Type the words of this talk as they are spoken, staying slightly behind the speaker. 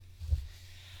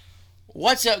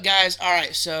What's up, guys? All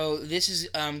right, so this is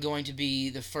going to be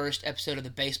the first episode of the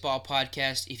baseball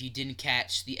podcast. If you didn't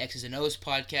catch the X's and O's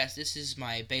podcast, this is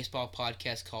my baseball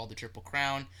podcast called the Triple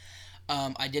Crown.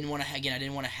 I didn't want to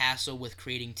hassle with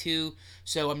creating two,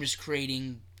 so I'm just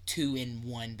creating two in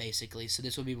one basically. So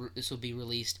this will be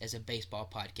released as a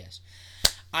baseball podcast.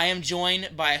 I am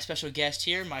joined by a special guest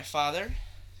here, my father.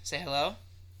 Say hello.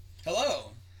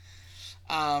 Hello.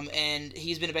 And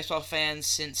he's been a baseball fan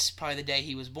since probably the day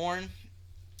he was born.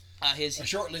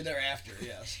 Shortly thereafter,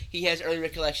 yes. He has early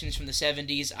recollections from the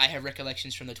 70s. I have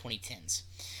recollections from the 2010s.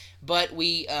 But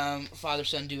we, father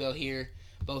son duo here,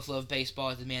 both love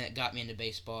baseball. The man that got me into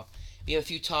baseball. We have a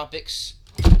few topics.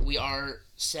 We are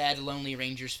sad, lonely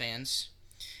Rangers fans.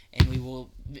 And we will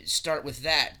start with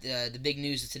that. The big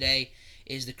news of today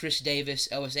is the Khris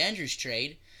Davis-Elvis Andrus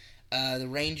trade. The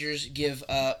Rangers give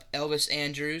up Elvis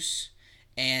Andrus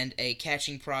and a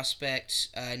catching prospect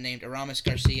named Aramis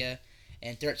Garcia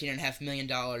and $13.5 million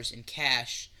in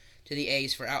cash to the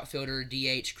A's for outfielder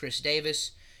DH Khris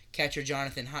Davis, catcher Jonah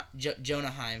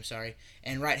Heim,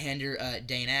 and right-hander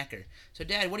Dane Acker. So,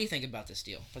 Dad, what do you think about this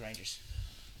deal for the Rangers?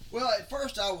 Well, at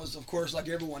first I was, of course, like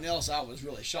everyone else, I was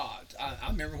really shocked. I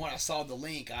remember when I saw the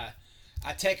link, I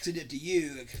texted it to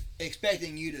you,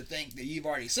 expecting you to think that you've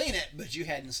already seen it, but you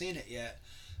hadn't seen it yet.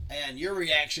 And your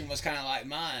reaction was kind of like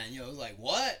mine. It was like,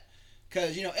 what?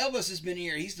 Because, Elvis has been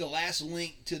here. He's the last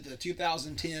link to the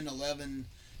 2010-11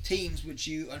 teams, which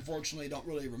you unfortunately don't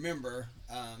really remember.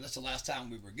 That's the last time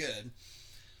we were good.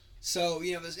 So,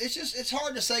 it's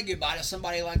hard to say goodbye to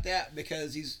somebody like that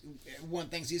because everyone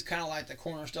thinks he's kind of like the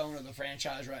cornerstone of the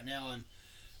franchise right now.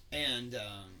 And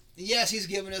yes, he's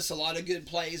given us a lot of good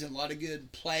plays and a lot of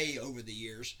good play over the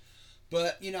years.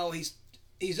 But,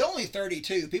 he's only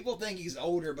 32. People think he's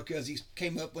older because he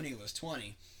came up when he was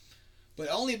 20. But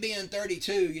only being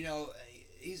 32,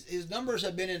 his numbers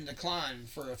have been in decline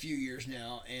for a few years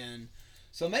now, and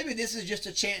so maybe this is just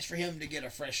a chance for him to get a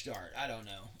fresh start. I don't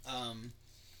know.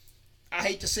 I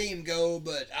hate to see him go,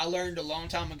 but I learned a long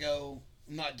time ago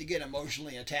not to get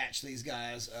emotionally attached to these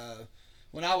guys.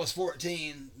 When I was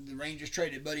 14, the Rangers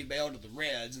traded Buddy Bell to the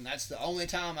Reds, and that's the only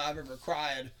time I've ever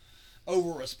cried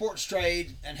over a sports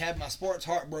trade and had my sports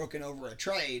heart broken over a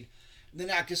trade. Then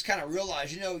I just kind of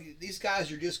realized, these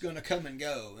guys are just going to come and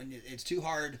go, and it's too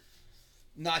hard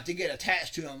not to get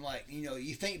attached to them. Like,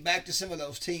 you think back to some of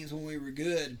those teams when we were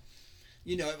good,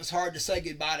 it was hard to say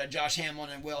goodbye to Josh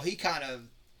Hamilton, and he kind of,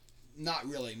 not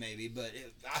really maybe, but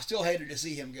I still hated to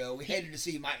see him go. We hated to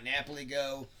see Mike Napoli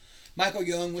go. Michael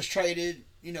Young was traded,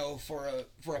 for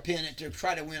a pennant to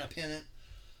try to win a pennant.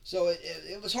 So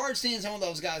it was hard seeing some of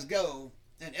those guys go,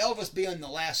 and Elvis being the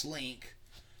last link.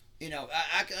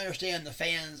 I can understand the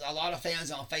fans. A lot of fans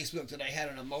on Facebook today had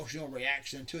an emotional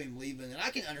reaction to him leaving, and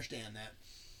I can understand that.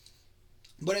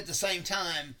 But at the same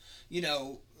time,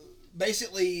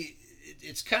 basically,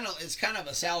 it's kind of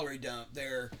a salary dump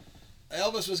there.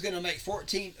 Elvis was going to make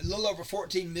a little over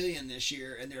 14 million this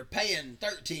year, and they're paying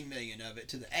 13 million of it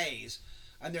to the A's,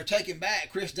 and they're taking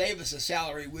back Khris Davis'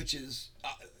 salary, which is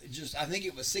I think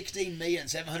it was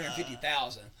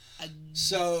 16,750,000.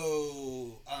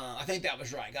 So I think that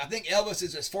was right. I think Elvis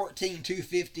is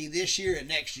 14,250 this year and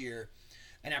next year,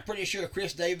 and I'm pretty sure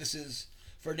Khris Davis's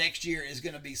for next year was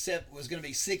going to be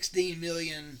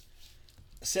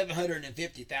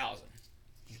 16,750,000.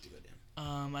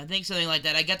 I think something like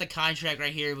that. I got the contract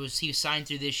right here. He was signed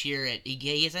through this year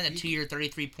he signed a 2-year,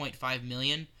 $33.5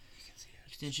 million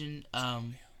extension. What?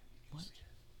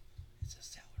 It says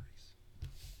salaries.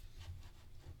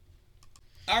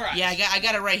 All right. Yeah, I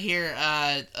got it right here.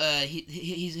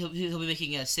 He'll be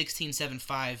making a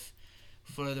 16.75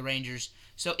 for the Rangers.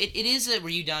 So it is a. Were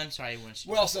you done? Sorry,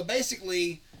 Well, so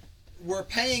basically, we're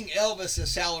paying Elvis a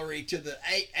salary to the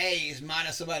A's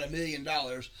minus about $1 million.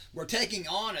 We're taking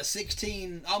on a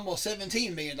almost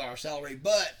 $17 million salary,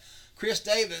 but Khris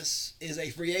Davis is a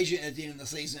free agent at the end of the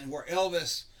season, where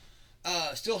Elvis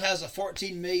still has a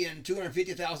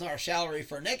 $14,250,000 salary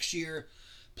for next year.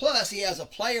 Plus, he has a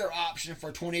player option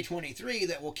for 2023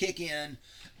 that will kick in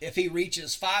if he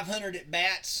reaches 500 at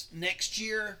bats next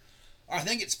year. I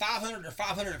think it's 500 or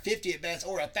 550 at bats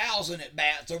or 1,000 at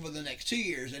bats over the next 2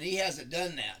 years, and he hasn't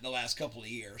done that the last couple of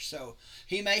years. So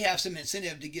he may have some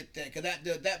incentive to get that,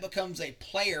 because that becomes a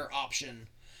player option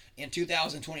in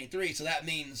 2023. So that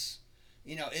means,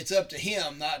 it's up to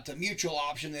him, not the mutual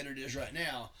option that it is right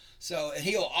now. So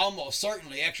he'll almost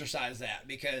certainly exercise that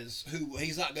because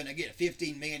he's not going to get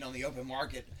 $15 million on the open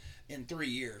market in 3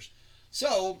 years.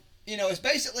 So it's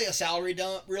basically a salary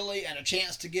dump, really, and a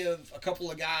chance to give a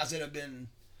couple of guys that have been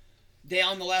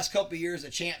down the last couple of years a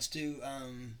chance to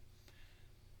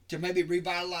to maybe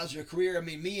revitalize their career. I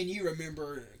mean, me and you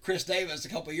remember Khris Davis a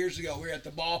couple of years ago. We were at the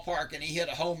ballpark and he hit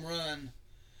a home run.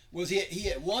 Was he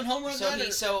hit one home run?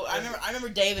 I remember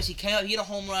Davis. He came up, he hit a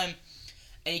home run,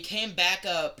 and he came back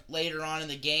up later on in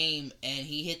the game, and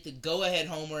he hit the go-ahead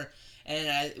homer.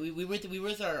 And we were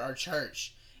with our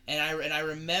church, and I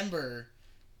remember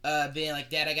being like,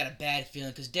 Dad, I got a bad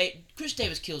feeling because Khris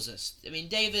Davis kills us. I mean,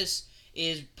 Davis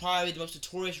is probably the most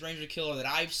notorious Ranger killer that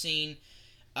I've seen.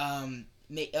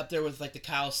 Up there with like the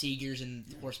Kyle Seagers and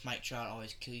of course Mike Trout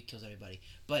always kills everybody.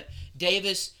 But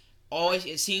Davis always,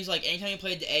 it seems like anytime he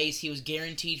played the A's, he was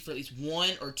guaranteed for at least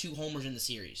 1 or 2 homers in the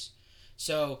series.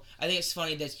 So I think it's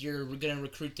funny that you're going to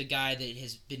recruit the guy that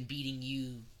has been beating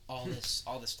you all this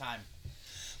time.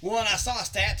 Well, and I saw a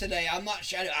stat today. I'm not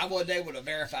sure. I wasn't able to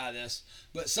verify this,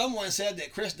 but someone said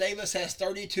that Khris Davis has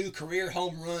 32 career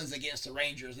home runs against the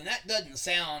Rangers, and that doesn't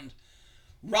sound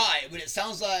right. But it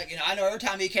sounds like, I know every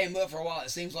time he came up for a while,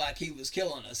 it seems like he was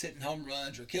killing us, hitting home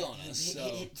runs or killing us.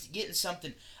 So getting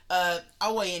something.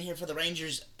 I'll weigh in here for the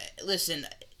Rangers. Listen,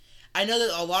 I know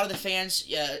that a lot of the fans,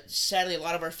 sadly, a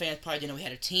lot of our fans probably didn't know we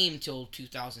had a team till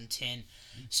 2010.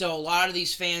 So a lot of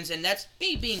these fans, and that's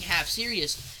me being half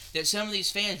serious, that some of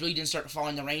these fans really didn't start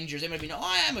following the Rangers. They might be,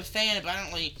 I'm a fan, but I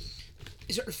don't really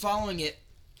start following it,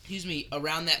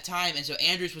 around that time. And so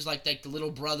Andrus was like the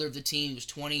little brother of the team. He was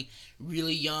 20,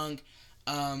 really young.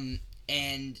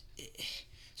 And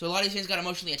so a lot of these fans got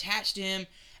emotionally attached to him,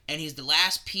 and he's the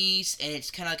last piece, and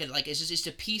it's kind of like it's just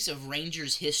a piece of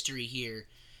Rangers history here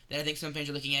that I think some fans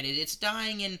are looking at it. It's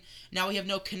dying, and now we have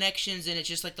no connections, and it's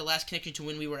just like the last connection to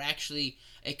when we were actually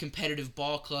a competitive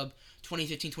ball club.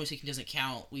 2015, 2016 doesn't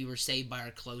count. We were saved by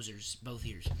our closers both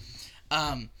years.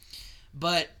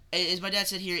 But as my dad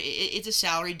said here, it's a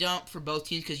salary dump for both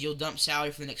teams because you'll dump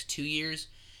salary for the next 2 years.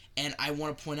 And I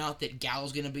want to point out that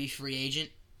Gallo's going to be a free agent,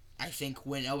 I think,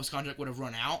 when Elvis' contract would have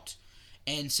run out.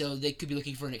 And so they could be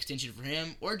looking for an extension for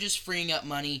him or just freeing up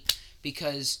money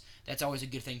because that's always a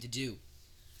good thing to do.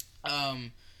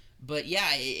 But yeah,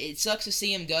 it sucks to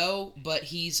see him go, but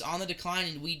he's on the decline,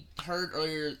 and we heard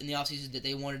earlier in the offseason that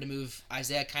they wanted to move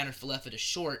Isaiah Kiner-Falefa to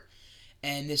short,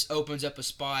 and this opens up a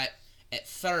spot at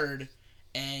third.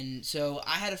 And so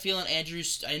I had a feeling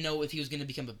Andrus, I didn't know if he was going to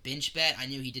become a bench bat. I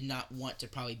knew he did not want to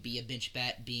probably be a bench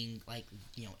bat, being like,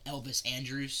 Elvis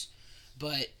Andrus.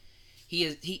 But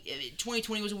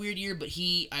 2020 was a weird year, but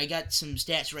I got some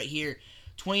stats right here.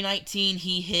 2019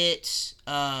 he hit,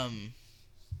 where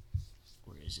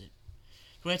is it?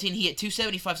 2019 he hit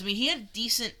 275. So, he had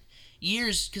decent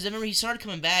years, because I remember he started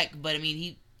coming back, but,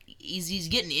 he's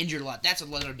getting injured a lot. That's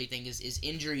another big thing, is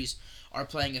injuries are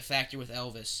playing a factor with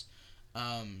Elvis.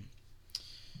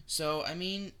 So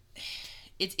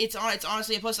it's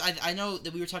honestly, and plus I know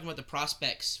that we were talking about the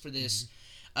prospects for this.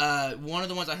 One of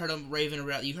the ones I heard him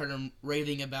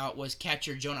raving about was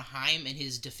catcher Jonah Heim and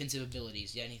his defensive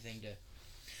abilities. Yeah, anything to?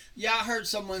 Yeah, I heard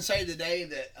someone say today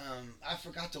that I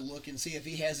forgot to look and see if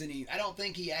he has any. I don't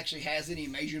think he actually has any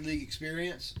major league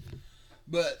experience,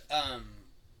 but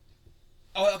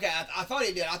oh, okay. I thought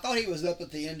he did. I thought he was up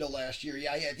at the end of last year.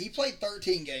 Yeah. He played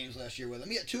 13 games last year with them.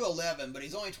 He had 211, but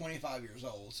he's only 25 years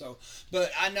old. So,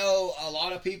 but I know a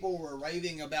lot of people were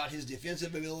raving about his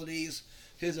defensive abilities,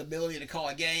 his ability to call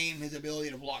a game, his ability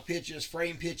to block pitches,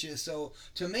 frame pitches. So,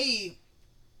 to me,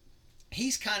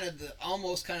 he's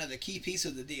almost the key piece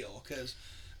of the deal, because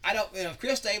I don't. If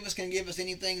Khris Davis can give us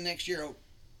anything next year,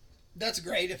 that's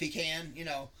great if he can.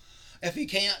 If he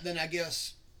can't, then I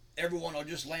guess everyone will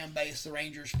just lambaste the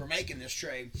Rangers for making this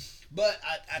trade. But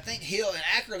I think Hill, and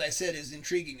Acker, they said, is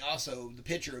intriguing also, the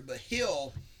pitcher. But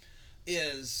Hill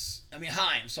is,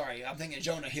 Heim, sorry. I'm thinking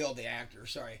Jonah Hill, the actor,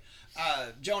 sorry.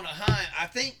 Jonah Heim, I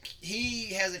think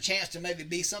he has a chance to maybe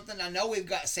be something. I know we've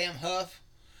got Sam Huff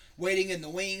waiting in the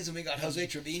wings, and we got Jose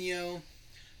Trevino,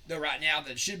 though right now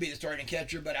that should be the starting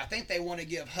catcher. But I think they want to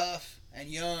give Huff and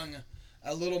Young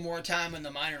a little more time in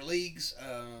the minor leagues,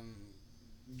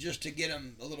 just to get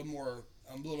them a little more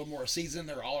seasoned.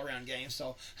 They're all-around games.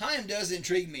 So Heim does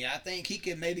intrigue me. I think he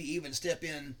could maybe even step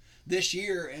in this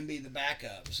year and be the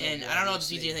backup. So and I don't know if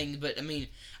this is anything, but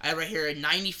I right here,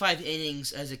 95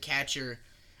 innings as a catcher.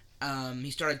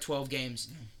 He started 12 games.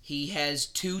 He has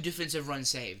 2 defensive runs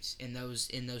saved in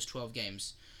those 12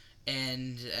 games,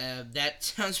 and that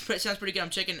sounds pretty good. I'm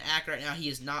checking Ack right now. He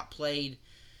has not played,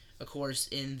 of course,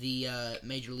 in the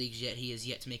major leagues yet. He has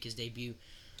yet to make his debut.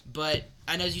 But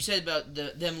I know, as you said about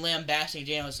them lambasting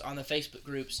Daniels on the Facebook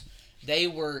groups, they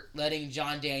were letting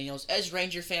John Daniels, as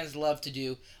Ranger fans love to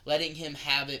do, letting him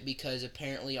have it, because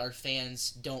apparently our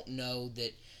fans don't know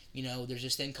that, there's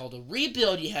this thing called a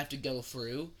rebuild you have to go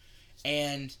through.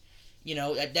 And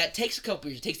That takes a couple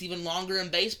years. It takes even longer in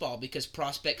baseball because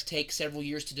prospects take several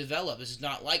years to develop. This is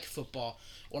not like football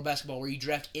or basketball where you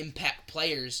draft impact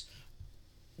players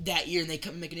that year and they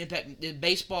come make an impact. In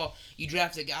baseball, you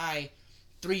draft a guy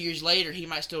 3 years later, he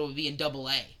might still be in Double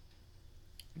A.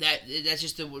 That's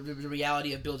just the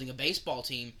reality of building a baseball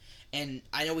team. And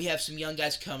I know we have some young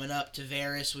guys coming up.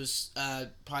 Tavares was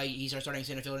he's our starting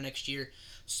center fielder next year.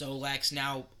 Solak's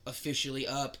now officially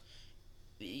up.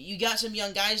 You got some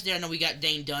young guys there. I know we got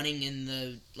Dane Dunning in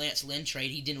the Lance Lynn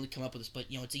trade. He didn't really come up with us, but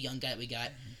it's a young guy that we got.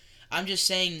 Mm-hmm. I'm just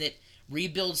saying that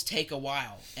rebuilds take a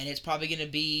while, and it's probably going to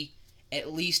be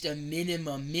at least a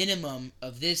minimum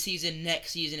of this season,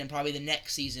 next season, and probably the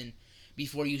next season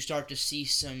before you start to see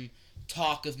some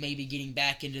talk of maybe getting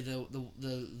back into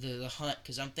the hunt.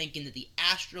 Because I'm thinking that the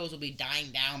Astros will be dying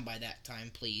down by that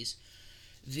time. Please,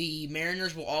 the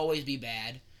Mariners will always be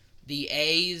bad. The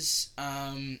A's,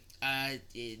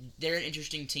 they're an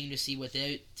interesting team to see what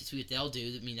they'll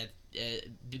do. I mean,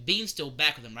 Bean's still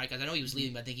back with them, right? Because I know he was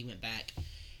leaving, but I think he went back.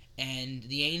 And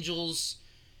the Angels,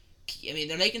 I mean,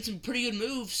 they're making some pretty good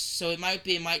moves. So they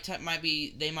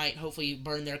might hopefully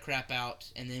burn their crap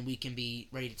out, and then we can be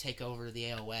ready to take over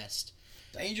the AL West.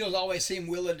 The Angels always seem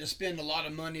willing to spend a lot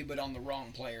of money, but on the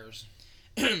wrong players.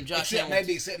 Except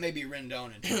maybe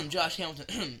Rendon and Josh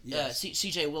Hamilton, yes.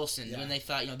 C.J. Wilson, when they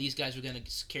thought these guys were going to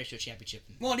carry us to a championship.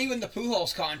 Well, and even the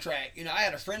Pujols contract. I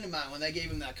had a friend of mine when they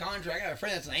gave him that contract. I had a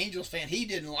friend that's an Angels fan. He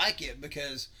didn't like it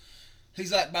because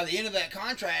he's like, by the end of that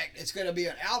contract, it's going to be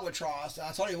an albatross. And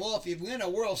I told him, well, if you win a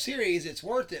World Series, it's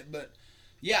worth it. But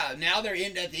yeah, now they're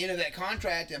at the end of that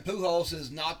contract, and Pujols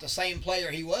is not the same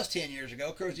player he was 10 years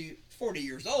ago because he's 40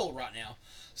 years old right now.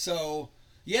 So.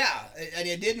 Yeah, and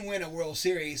it didn't win a World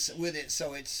Series with it,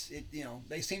 so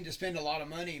they seem to spend a lot of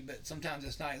money, but sometimes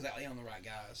it's not exactly on the right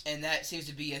guys. And that seems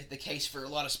to be the case for a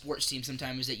lot of sports teams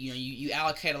sometimes, is that you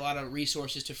allocate a lot of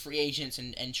resources to free agents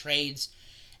and trades,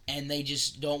 and they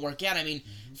just don't work out. I mean,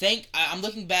 I'm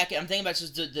thinking about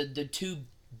just the two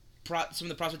some of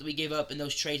the prospects that we gave up in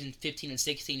those trades in 15 and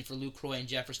 16 for Lucroy and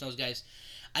Jefferson, those guys.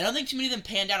 I don't think too many of them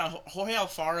panned out. Jorge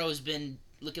Alfaro has been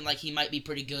looking like he might be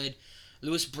pretty good.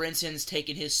 Lewis Brinson's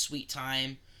taking his sweet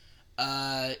time.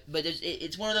 But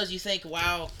it's one of those you think,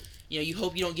 wow, you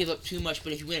hope you don't give up too much,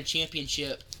 but if you win a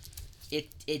championship,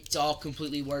 it's all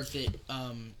completely worth it.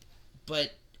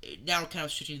 But now we're kind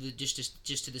of switching to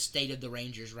just to the state of the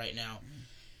Rangers right now.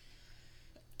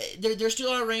 They're still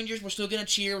our Rangers. We're still going to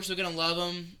cheer. We're still going to love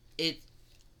them.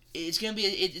 There's going to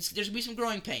be some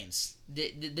growing pains.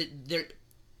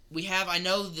 I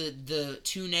know the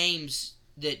two names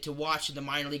that to watch in the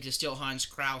minor leagues is still Hans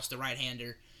Kraus, the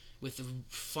right-hander, with the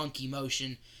funky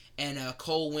motion, and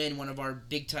Cole Winn, one of our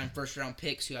big-time first-round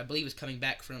picks, who I believe is coming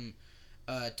back from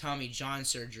Tommy John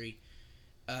surgery.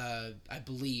 I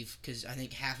believe, because I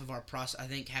think half of our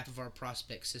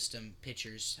prospect system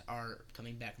pitchers are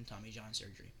coming back from Tommy John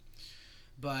surgery.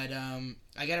 But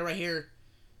I got it right here.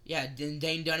 Yeah,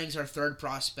 Dane Dunning's our third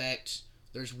prospect.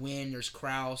 There's Winn. There's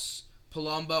Kraus.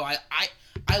 Palumbo.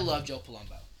 I love Joe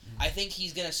Palumbo. I think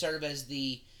he's going to serve as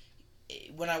I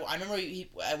remember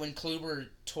when Kluber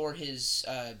tore his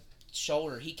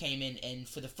shoulder, he came in, and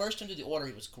for the first time through the order,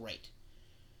 he was great.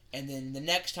 And then the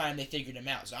next time, they figured him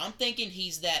out. So I'm thinking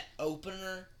he's that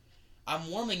opener. I'm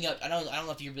warming up. I don't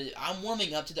know if I'm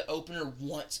warming up to the opener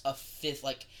once a fifth,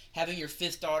 like having your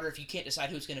fifth starter, if you can't decide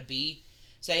who it's going to be.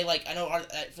 Say, like, I know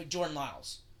for Jordan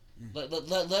Lyles.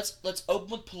 Let's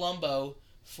open with Palumbo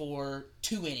for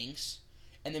 2 innings.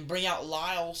 And then bring out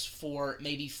Lyles for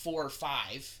maybe 4 or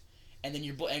 5, and then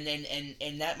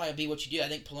and that might be what you do. I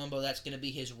think Palumbo, that's going to be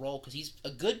his role because he's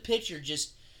a good pitcher.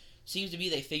 Just seems to be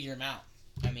they figure him out.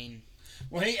 I mean,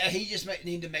 well, he just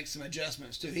need to make some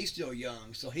adjustments too. He's still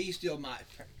young, so he still might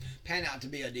pan out to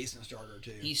be a decent starter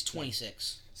too. He's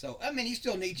 26. So I mean, he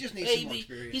still needs some more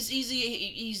experience.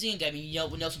 He's young. I mean,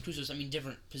 Nelson Cruz,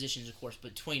 different positions, of course,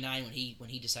 but 29 when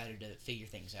he decided to figure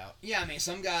things out. Yeah, I mean,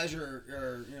 some guys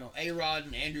are A-Rod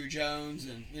and Andrew Jones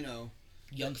and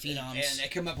young phenoms, and they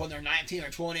come up when they're 19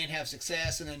 or 20 and have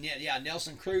success, and then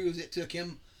Nelson Cruz, it took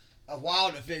him a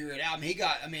while to figure it out.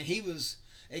 I mean, he was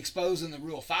exposed in the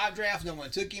Rule 5 draft, no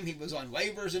one took him. He was on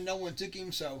waivers and no one took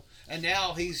him. So, and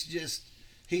now he's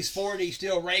 40,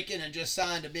 still raking, and just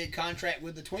signed a big contract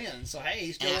with the Twins. So, hey,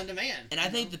 he's still in demand. And I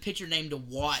think the pitcher name to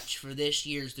watch for this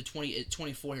year's the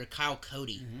 24 here, Kyle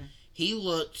Cody. Mm-hmm. He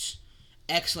looked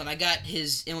excellent. I got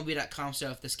his MLB.com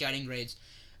stuff, the scouting grades.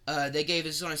 They gave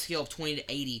this on a scale of 20 to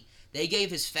 80. They gave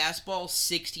his fastball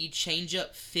 60,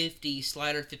 changeup 50,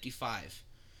 slider 55.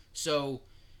 So,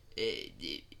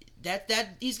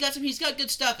 that he's got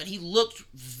good stuff, and he looked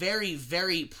very,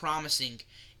 very promising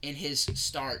in his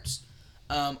starts.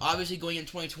 Obviously, going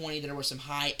into 2020, there were some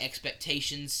high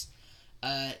expectations.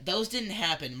 Those didn't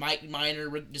happen. Mike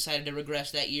Minor decided to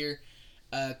regress that year.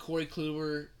 Corey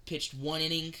Kluber pitched 1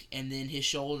 inning, and then his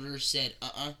shoulder said,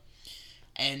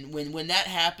 And when that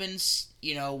happens,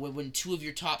 when 2 of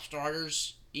your top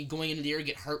starters going into the year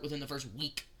get hurt within the first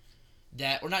week,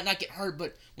 or not get hurt,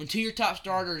 but when 2 of your top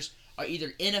starters are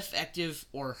either ineffective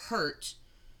or hurt,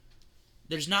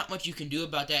 there's not much you can do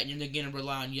about that, and you're going to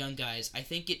rely on young guys. I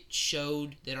think it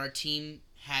showed that our team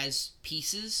has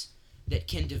pieces that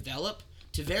can develop.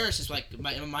 Tavares is like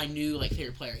my new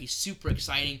favorite player. He's super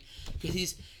exciting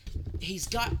because he's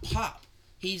got pop.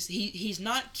 He's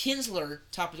not Kinsler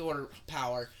top of the order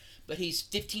power, but he's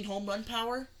 15 home run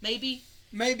power maybe.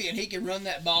 Maybe, and he can run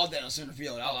that ball down center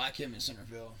field. I like him in center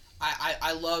field.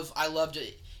 I loved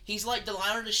it. He's like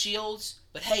Delino DeShields,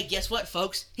 but hey, guess what,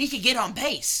 folks? He can get on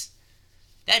base.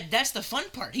 That's the fun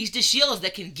part. He's DeShields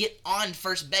that can get on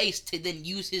first base to then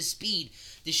use his speed.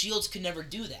 DeShields could never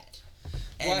do that.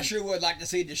 Well, I sure would like to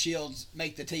see DeShields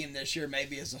make the team this year,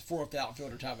 maybe as a 4th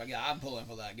outfielder type of guy. I'm pulling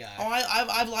for that guy. Oh,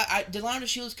 I Delino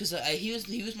DeShields because he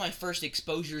was my first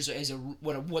exposures as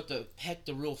what the heck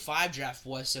the Rule 5 draft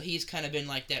was. So he's kind of been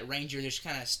like that Ranger that's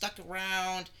kind of stuck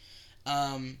around.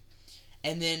 And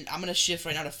then I'm gonna shift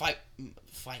right now to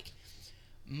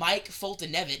Mike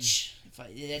Foltynewicz.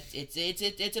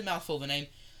 It's a mouthful of a name.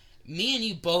 Me and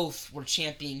you both were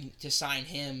championing to sign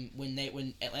him when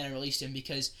Atlanta released him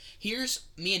because here's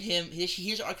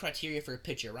our criteria for a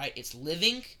pitcher, right? It's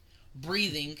living,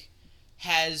 breathing,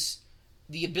 has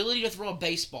the ability to throw a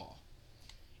baseball.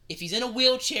 If he's in a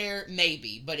wheelchair,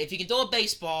 maybe, but if he can throw a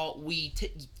baseball,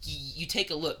 you take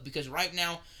a look because right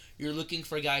now you're looking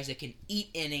for guys that can eat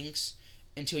innings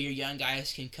until your young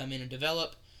guys can come in and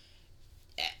develop.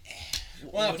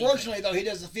 Well, unfortunately, though, he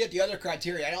doesn't fit the other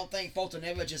criteria. I don't think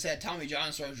Foltynewicz has had Tommy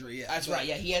John surgery yet. That's right.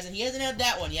 Yeah, he hasn't had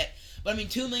that one yet. But I mean,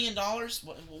 $2 million.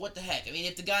 What the heck? I mean,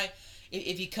 if the guy,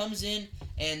 if he comes in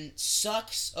and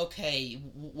sucks, okay,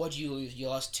 what'd you lose? You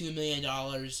lost $2 million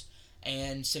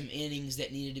and some innings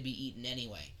that needed to be eaten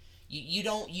anyway.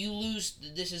 You lose.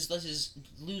 This is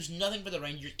lose nothing for the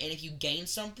Rangers. And if you gain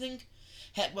something,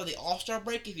 heck, by the All-Star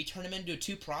break, if you turn him into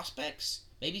 2 prospects,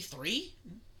 maybe 3.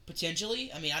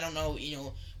 Potentially. I mean, I don't know,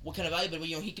 what kind of value, but,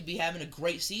 he could be having a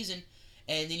great season,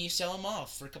 and then you sell him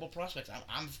off for a couple prospects.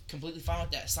 I'm completely fine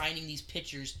with that. Signing these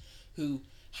pitchers who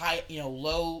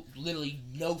low, literally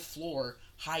no floor,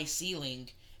 high ceiling,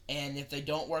 and if they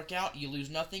don't work out, you lose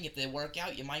nothing. If they work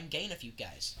out, you might gain a few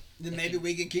guys. Then maybe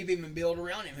we can keep him and build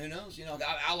around him. Who knows?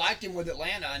 I liked him with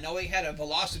Atlanta. I know he had a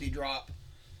velocity drop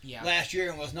last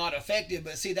year and was not effective,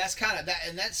 but see, that's kind of that,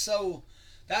 and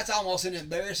that's almost an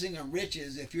embarrassing of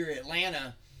riches if you're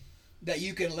Atlanta that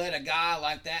you can let a guy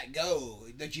like that go,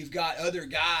 that you've got other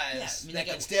guys that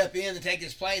can step in and take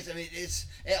his place. I mean, it's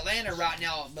Atlanta right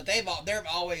now, but they've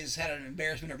always had an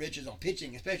embarrassment of riches on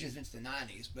pitching, especially since the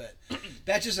 90s. But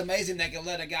that's just amazing they can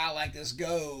let a guy like this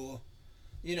go,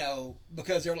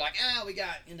 because they're like,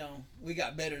 we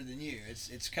got better than you.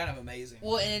 It's kind of amazing.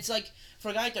 Well, and it's like for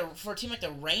a team like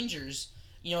the Rangers,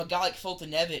 a guy like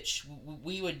Foltynewicz,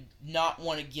 we would not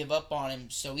want to give up on him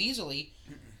so easily.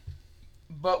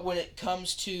 But when it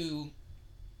comes to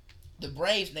the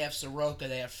Braves, they have Soroka,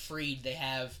 they have Fried, they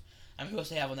have... who else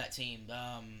they have on that team?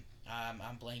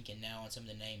 I'm blanking now on some of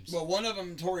the names. Well, one of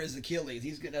them tore his Achilles.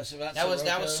 He's good. That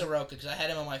was Soroka because I had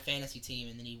him on my fantasy team,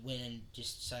 and then he went and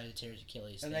just decided to tear his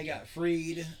Achilles. And they got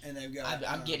Fried, and they've got.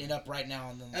 I'm getting it up right now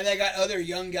on them. And they got other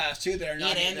young guys too that are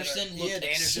not. Ian Anderson looked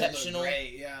exceptional.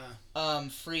 Great, yeah.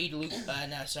 Fried, Luke.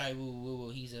 Woo.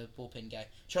 He's a bullpen guy.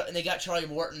 And they got Charlie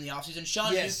Morton in the offseason.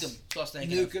 Sean Newcomb. That's what I was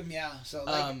thinking. Newcomb, yeah. So,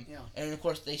 and of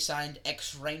course they signed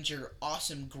ex-Ranger,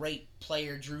 awesome, great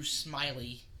player Drew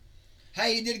Smiley.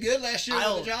 Hey, he did good last year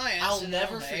with the Giants. I'll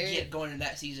never forget going into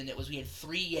that season. We had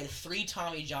three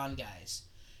Tommy John guys.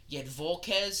 You had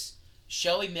Volquez,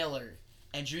 Shelby Miller,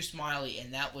 and Drew Smiley,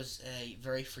 and that was a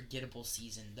very forgettable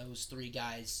season. Those 3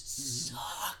 guys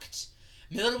sucked.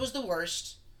 Miller was the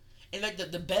worst. In fact,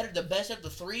 the best of the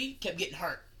 3 kept getting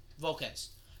hurt. Volquez.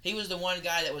 He was the one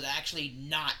guy that was actually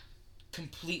not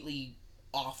completely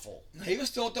awful. He was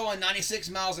still throwing 96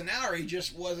 miles an hour. He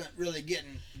just wasn't really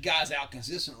getting guys out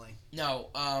consistently. No.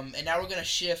 And now we're going to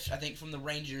shift, I think, from the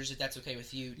Rangers, if that's okay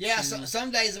with you. Yeah,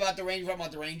 some days about the Rangers, talking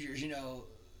about the Rangers,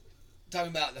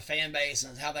 talking about the fan base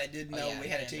and how they didn't know we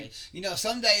had a team. Base.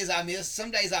 Some days I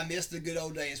miss the good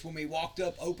old days when we walked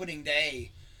up opening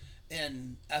day.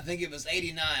 And I think it was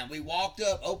 89. We walked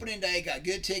up opening day, got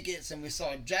good tickets, and we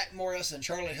saw Jack Morris and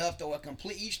Charlie Huff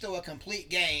each throw a complete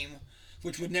game,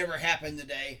 which would never happen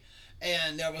today.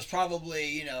 And there was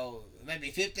probably, maybe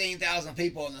 15,000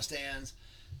 people in the stands.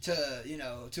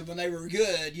 to when they were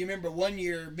good. You remember one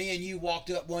year, me and you walked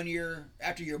up one year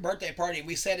after your birthday party, and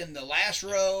we sat in the last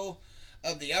row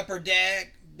of the upper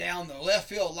deck down the left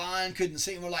field line, couldn't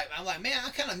see. I'm like, man, I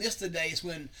kind of miss the days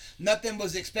when nothing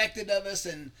was expected of us,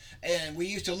 and we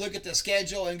used to look at the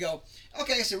schedule and go,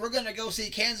 okay, so we're gonna go see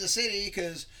Kansas City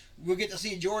because we'll get to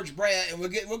see George Brett, and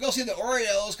we'll go see the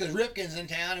Orioles because Ripken's in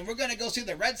town, and we're gonna go see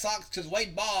the Red Sox because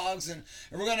Wade Boggs, and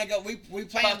we're gonna go.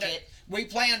 We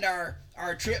planned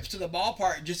our trips to the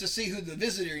ballpark just to see who the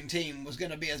visiting team was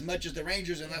going to be, as much as the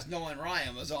Rangers, unless Nolan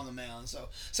Ryan was on the mound. So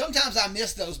sometimes I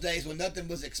miss those days when nothing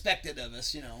was expected of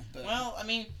us, But. Well, I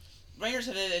mean, Rangers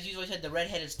have, as you always said, the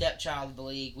redheaded stepchild of the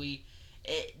league.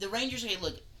 The Rangers. Hey,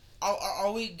 look,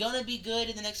 are we gonna be good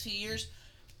in the next few years?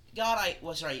 God,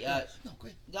 go ahead.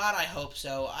 God, I hope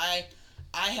so. I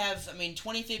have. I mean,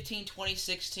 2015,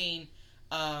 2016.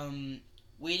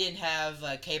 We didn't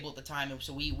have cable at the time,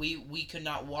 so we could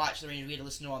not watch the Rangers. We had to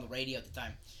listen to it on the radio at the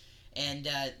time, and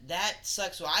that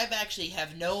sucks. So I've actually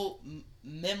have no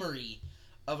memory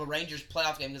of a Rangers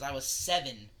playoff game because I was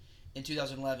 7 in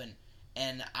 2011,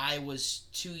 and I was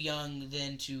too young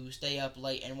then to stay up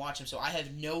late and watch them. So I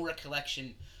have no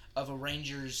recollection of a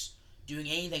Rangers doing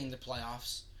anything in the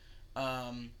playoffs.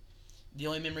 The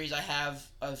only memories I have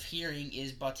of hearing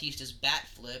is Bautista's bat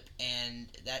flip, and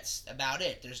that's about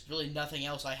it. There's really nothing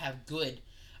else I have good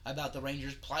about the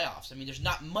Rangers playoffs. I mean, there's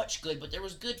not much good, but there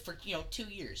was good for 2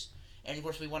 years, and of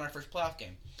course we won our first playoff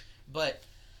game. But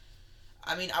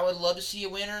I mean, I would love to see a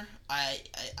winner.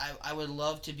 I would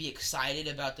love to be excited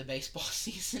about the baseball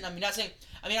season. I mean, not saying.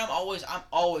 I mean, I'm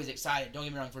always excited. Don't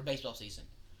get me wrong, for baseball season.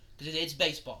 Because it's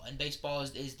baseball, and baseball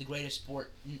is the greatest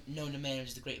sport known to man,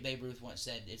 as the great Babe Ruth once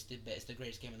said. It's the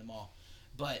greatest game of them all.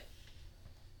 But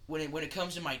when it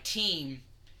comes to my team,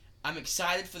 I'm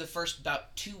excited for the first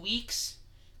about 2 weeks.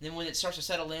 Then when it starts to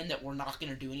settle in that we're not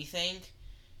going to do anything,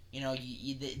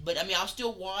 but I mean, I'll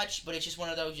still watch. But it's just one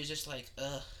of those. It's just like,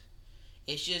 ugh.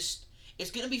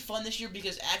 It's going to be fun this year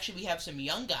because actually we have some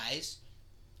young guys.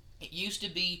 It used to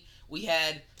be we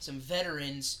had some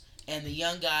veterans. And the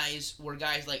young guys were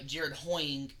guys like Jared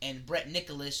Hoying and Brett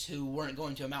Nicholas, who weren't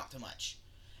going to amount to much.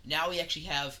 Now we actually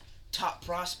have top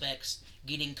prospects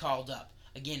getting called up.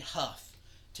 Again, Huff,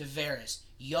 Tavares,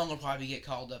 Young will probably get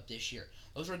called up this year.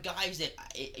 Those are guys that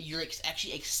you're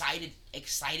actually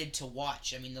excited to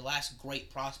watch. I mean, the last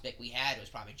great prospect we had was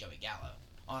probably Joey Gallo,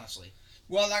 honestly.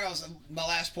 Well, my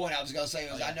last point I was going to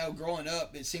say was I know growing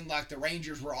up it seemed like the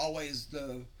Rangers were always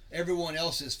everyone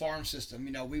else's farm system.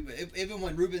 Even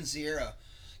when Ruben Sierra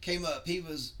came up, he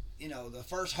was, the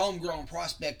first homegrown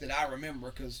prospect that I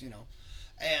remember because,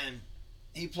 and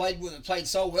he played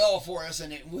so well for us.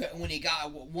 And when he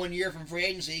got 1 year from free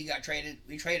agency, he got traded.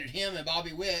 We traded him and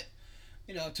Bobby Witt,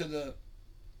 to the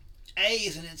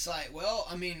A's. And it's like, well,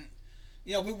 I mean,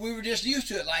 we were just used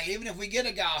to it. Like, even if we get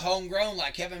a guy homegrown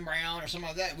like Kevin Brown or something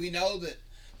like that, we know that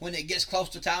when it gets close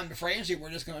to time to free agency, we're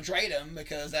just going to trade them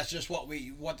because that's just what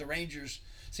the Rangers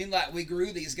seemed like. We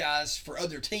grew these guys for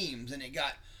other teams, and it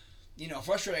got,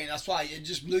 frustrating. That's why it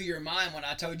just blew your mind when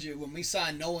I told you when we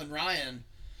signed Nolan Ryan,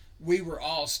 we were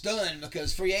all stunned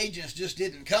because free agents just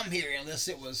didn't come here unless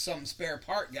it was some spare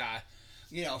part guy.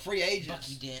 Free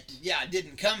agents. Bucky Dent. Yeah,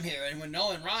 didn't come here. And when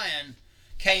Nolan Ryan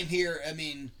came here, I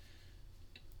mean,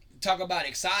 talk about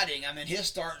exciting. I mean, his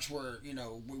starts were,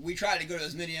 we tried to go to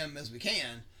as many of them as we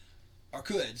can. Or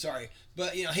could, sorry.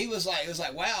 But, it was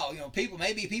like, wow,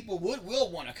 people will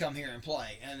want to come here and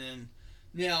play. And then,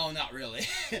 not really.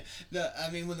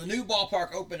 When the new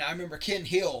ballpark opened, I remember Ken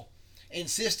Hill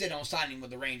insisted on signing with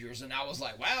the Rangers. And I was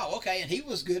like, wow, okay. And he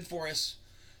was good for us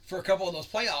for a couple of those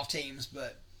playoff teams.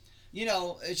 But,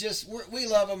 it's just, we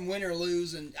love them, win or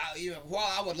lose. And,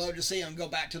 while I would love to see them go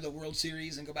back to the World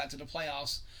Series and go back to the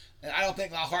playoffs, and I don't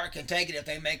think my heart can take it if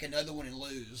they make another one and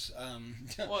lose.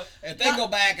 If they go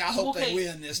back, I hope they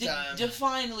win this time.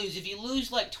 Define lose. If you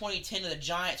lose like 2010 to the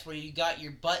Giants, where you got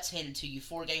your butts handed to you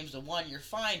 4 games to 1, you're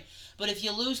fine. But if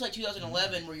you lose like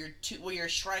 2011, where you're a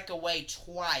strike away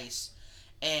twice,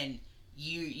 and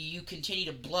you continue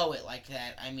to blow it like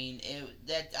that, I mean,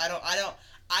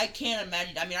 I can't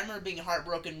imagine. I mean, I remember being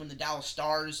heartbroken when the Dallas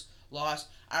Stars lost.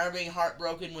 I remember being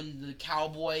heartbroken when the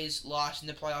Cowboys lost in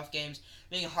the playoff games.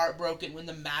 Being heartbroken when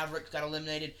the Mavericks got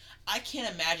eliminated. I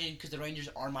can't imagine, because the Rangers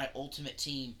are my ultimate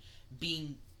team,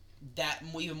 being that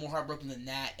even more heartbroken than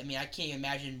that. I mean, I can't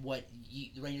imagine what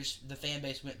the Rangers, the fan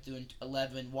base, went through in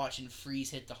 11 watching Freeze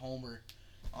hit the homer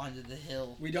onto the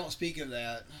hill. We don't speak of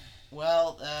that.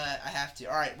 Well, I have to.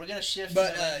 All right, we're gonna shift.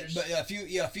 But to the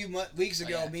Rangers. a few weeks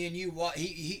ago, yeah. me and you,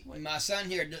 my son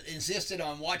here insisted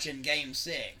on watching Game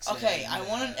 6. Okay, and, I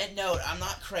want to note I'm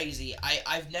not crazy.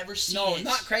 I've never seen no, it.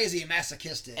 not crazy,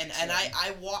 masochistic. And so. and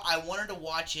I wanted to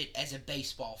watch it as a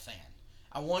baseball fan.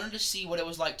 I wanted to see what it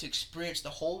was like to experience the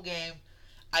whole game.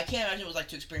 I can't imagine what it was like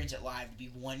to experience it live, to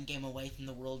be one game away from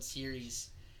the World Series,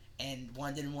 and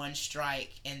one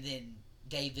strike, and then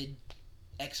David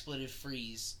expletive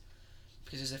freeze.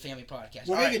 Because it's a family podcast.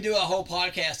 Well, we could do a whole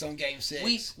podcast on Game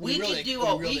 6. We really could do we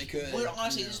a really could. We're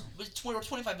honestly we're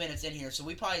 25 minutes in here, so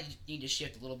we probably need to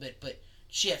shift a little bit. But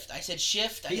shift. I said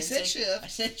shift. He said shift. I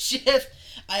said shift.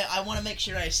 I want to make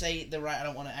sure I say the right. I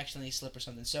don't want to accidentally slip or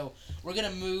something. So we're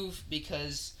gonna move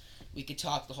because we could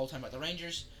talk the whole time about the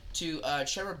Rangers to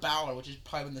Trevor Bauer, which is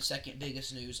probably the second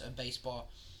biggest news of baseball.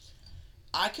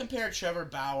 I compare Trevor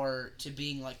Bauer to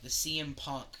being like the CM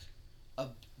Punk of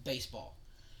baseball.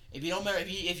 If you don't remember,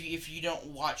 if you don't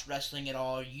watch wrestling at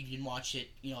all, you didn't watch it,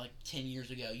 like 10 years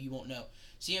ago, you won't know.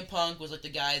 CM Punk was like the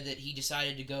guy that he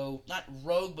decided to go not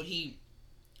rogue, but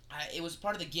it was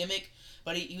part of the gimmick.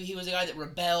 But he was a guy that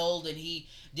rebelled, and he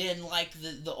didn't like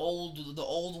the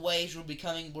old ways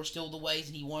were still the ways,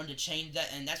 and he wanted to change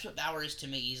that. And that's what Bauer is to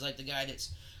me. He's like the guy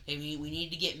that's, hey, we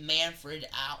need to get Manfred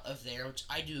out of there, which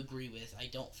I do agree with. I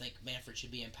don't think Manfred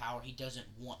should be in power. He doesn't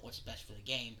want what's best for the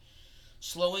game.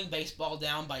 Slowing baseball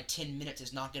down by 10 minutes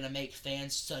is not going to make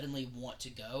fans suddenly want to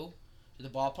go to the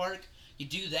ballpark. You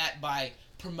do that by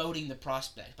promoting the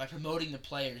prospect, by promoting the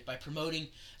players, by promoting...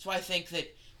 That's why I think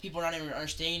that people are not even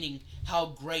understanding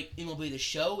how great MLB The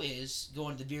Show is,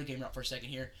 going to the video game route for a second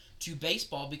here, to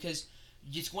baseball, because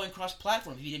it's going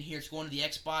cross-platform. If you didn't hear, it's going to the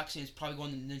Xbox, and it's probably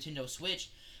going to the Nintendo Switch,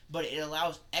 but it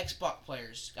allows Xbox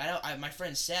players... I know my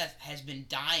friend Seth has been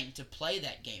dying to play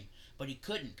that game, but he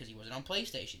couldn't because he wasn't on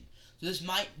PlayStation. So this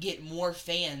might get more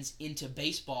fans into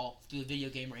baseball through a video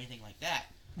game or anything like that.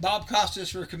 Bob Costas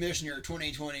for commissioner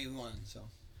 2021. So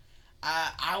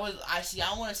I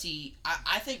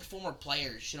think former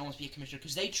players should almost be a commissioner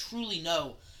because they truly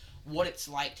know what it's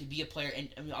like to be a player, and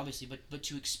I mean obviously, but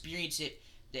to experience it,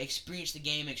 to experience the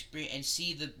game, and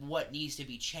see what needs to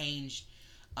be changed.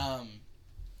 And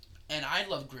I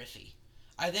love Griffey.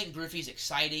 I think Griffey's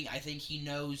exciting. I think he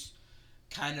knows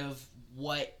kind of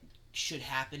what should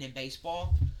happen in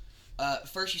baseball.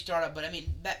 First you start up, but I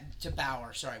mean back to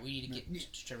Bauer. Sorry, we need to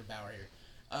get to Trevor Bauer here.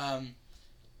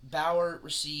 Bauer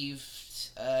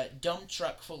received a dump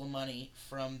truck full of money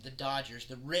from the Dodgers.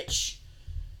 The rich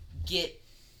get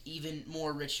even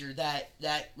more richer.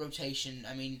 That rotation,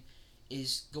 I mean,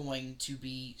 is going to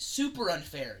be super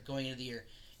unfair going into the year.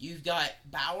 You've got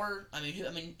Bauer.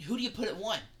 Who do you put at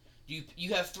one?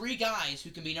 You have three guys who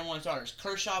can be number one starters: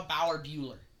 Kershaw, Bauer,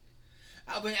 Buehler.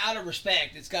 I mean, out of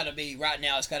respect, it's got to be right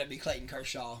now. It's got to be Clayton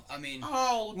Kershaw. I mean,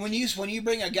 when you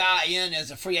bring a guy in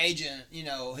as a free agent,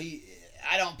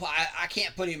 I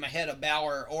can't put him ahead of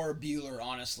Bauer or Buehler.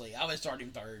 Honestly, I would start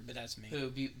him third, but that's me. Who,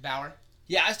 Bauer?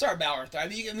 Yeah, I start Bauer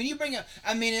third. We're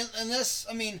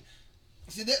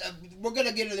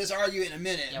gonna get into this argument in a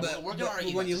minute. Yeah, but we're gonna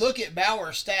argue when you look at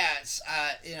Bauer's stats,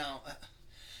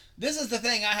 this is the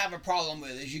thing I have a problem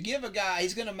with, is you give a guy,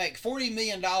 he's going to make $40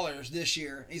 million this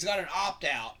year. He's got an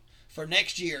opt-out for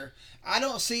next year. I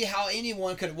don't see how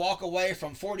anyone could walk away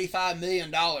from $45 million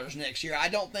next year. I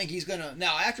don't think he's going to.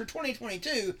 Now, after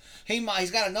 2022, he's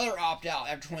got another opt-out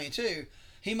after 22.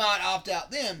 He might opt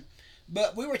out then.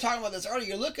 But we were talking about this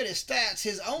earlier. Look at his stats.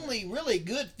 His only really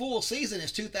good full season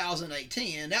is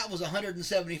 2018, and that was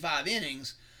 175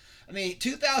 innings. I mean,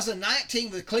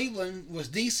 2019 with Cleveland was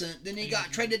decent. Then he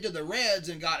got traded to the Reds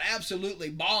and got absolutely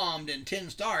bombed in 10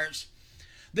 starts.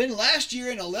 Then last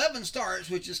year in 11 starts,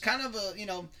 which is kind of a,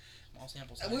 small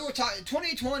sample size. We were talking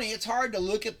 2020. It's hard to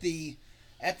look at the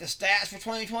stats for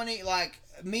 2020. Like,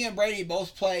 me and Brady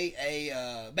both play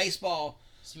a baseball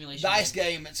simulation dice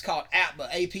game. It's called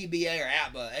APBA, APBA or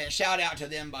APBA. And shout out to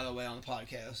them, by the way, on the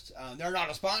podcast. They're not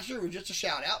a sponsor. We're just a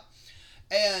shout out.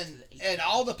 And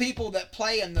all the people that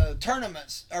play in the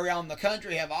tournaments around the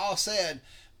country have all said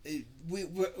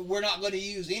we're not going to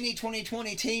use any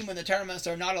 2020 team in the tournaments.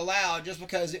 They're not allowed just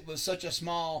because it was such a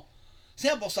small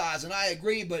sample size. And I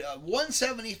agree, but a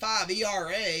 175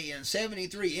 ERA in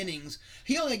 73 innings,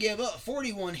 he only gave up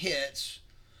 41 hits,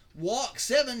 walked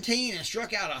 17, and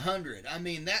struck out 100. I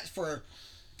mean, that's for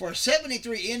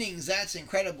 73 innings, that's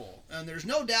incredible. And there's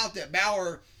no doubt that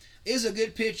Bauer is a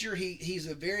good pitcher. He's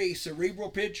a very cerebral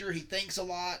pitcher. He thinks a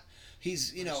lot.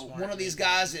 He's one of these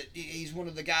guys he's one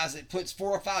of the guys that puts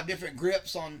 4 or 5 different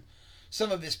grips on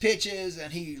some of his pitches,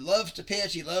 and he loves to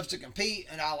pitch. He loves to compete,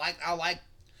 and I like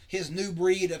his new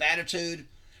breed of attitude.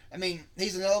 I mean,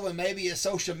 he's another one. Maybe his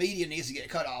social media needs to get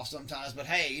cut off sometimes. But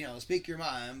hey, speak your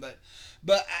mind.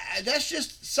 But that's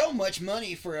just so much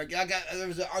money for a guy. There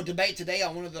was our debate today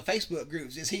on one of the Facebook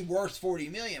groups. Is he worth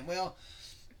 $40 million? Well,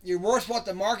 you're worth what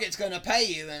the market's going to pay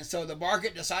you, and so the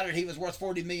market decided he was worth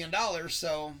 $40 million.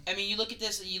 So I mean, you look at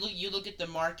this. You look at the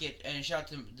market, and shout out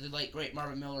to the late great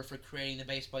Marvin Miller for creating the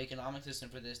baseball economic system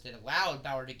for this that allowed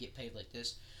Bauer to get paid like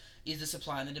this. Is the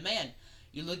supply and the demand?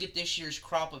 You look at this year's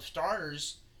crop of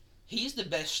starters. He's the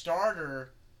best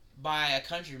starter by a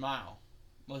country mile,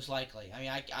 most likely. I mean,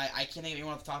 I can't think of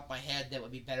anyone off the top of my head that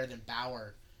would be better than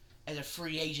Bauer as a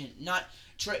free agent, not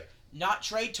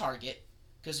trade target.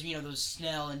 Because, those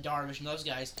Snell and Darvish and those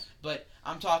guys. But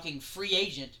I'm talking free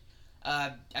agent.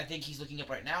 I think he's looking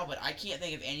up right now. But I can't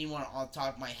think of anyone on the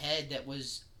top of my head that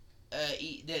was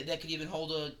that could even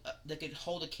hold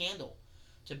a candle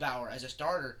to Bauer as a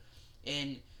starter.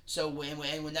 And so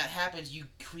when that happens, you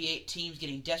create teams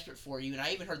getting desperate for you. And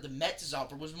I even heard the Mets'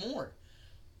 offer was more.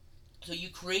 So you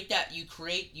create that. You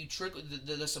trickle.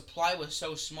 The supply was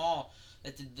so small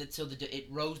that it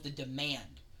rose the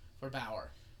demand for Bauer.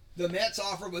 The Mets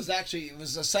offer was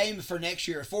the same for next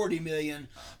year, $40 million,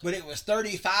 but it was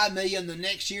 $35 million the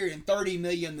next year and $30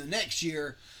 million the next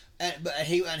year, but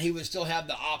he would still have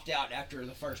the opt out after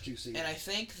the first two seasons. And I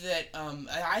think that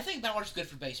I think Bauer's good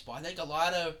for baseball. I think a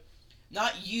lot of,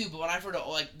 not you, but when I've heard of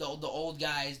like the old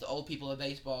guys, the old people of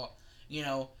baseball,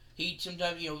 he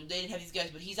sometimes they didn't have these guys,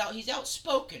 but he's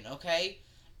outspoken, okay,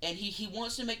 and he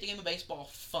wants to make the game of baseball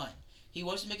fun. He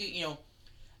wants to make it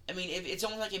I mean, if it's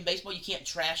almost like in baseball, you can't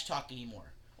trash talk anymore,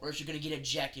 or if you're going to get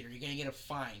ejected or you're going to get a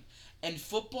fine. And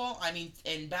football, I mean,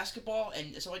 and basketball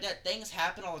and stuff like that, things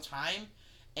happen all the time,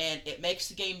 and it makes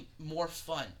the game more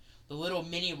fun. The little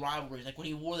mini rivalries, like when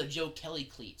he wore the Joe Kelly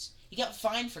cleats, he got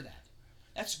fined for that.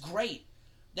 That's great.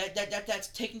 That's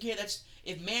taken care of. That's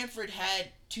if Manfred had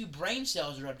two brain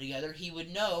cells rubbed together, he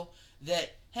would know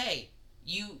that hey,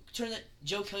 you turn that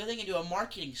Joe Kelly thing into a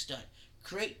marketing stunt.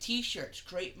 Create T-shirts,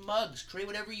 create mugs, create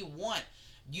whatever you want.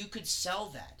 You could sell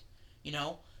that,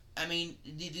 I mean,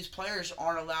 these players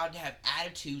aren't allowed to have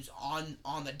attitudes on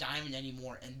the diamond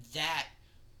anymore, and that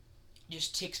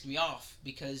just ticks me off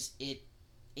because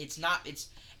it's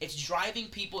driving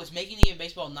people. It's making the game of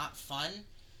baseball not fun,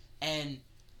 and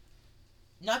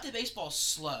not that baseball's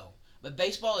slow, but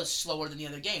baseball is slower than the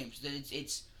other games.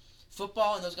 It's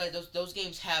football and those guys. Those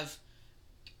games have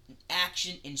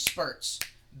action in spurts.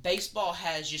 Baseball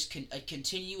has just a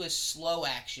continuous slow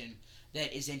action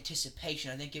that is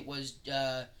anticipation. I think it was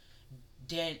Dan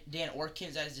Orkin,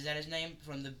 is that his name,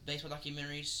 from the baseball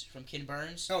documentaries from Ken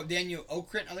Burns? Oh, Daniel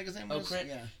Okrent, I think his name was. Okrent.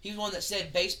 Yeah. He was one that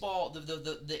said baseball it's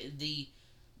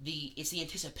the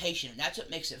anticipation, and that's what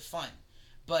makes it fun.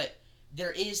 But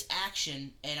there is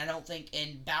action,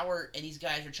 and Bauer and these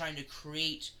guys are trying to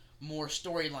create more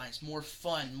storylines, more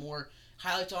fun, more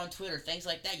highlights on Twitter, things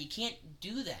like that. You can't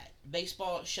do that.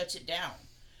 Baseball shuts it down.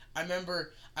 I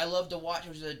remember I loved to watch.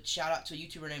 There was a shout out to a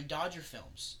YouTuber named Dodger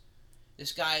Films.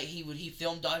 This guy he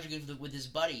filmed Dodger games with his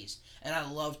buddies, and I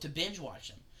loved to binge watch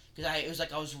them because it was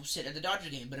like I was sitting at the Dodger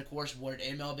game. But of course, what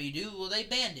did MLB do? Well, they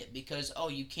banned it because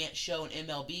you can't show an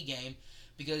MLB game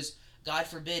because God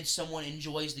forbid someone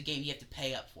enjoys the game. You have to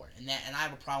pay up for it, and I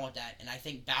have a problem with that. And I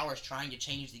think Bauer's trying to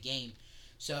change the game,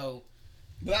 so.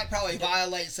 But that probably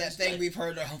violates that thing we've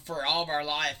heard for all of our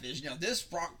life is, this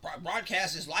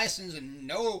broadcast is licensed and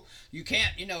no, you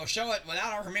can't, show it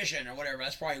without our permission or whatever.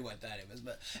 That's probably what that is.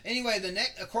 But anyway,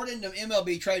 according to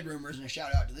MLB trade rumors, and a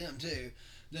shout out to them too,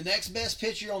 the next best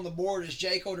pitcher on the board is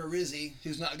Jake Odorizzi,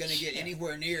 who's not going to get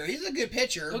anywhere near. He's a good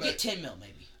pitcher. He'll get $10 million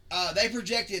maybe. They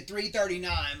projected $339,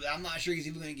 but I'm not sure he's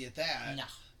even going to get that.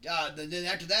 No. Then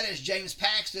after that is James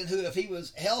Paxton, who if he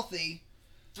was healthy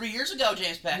 3 years ago,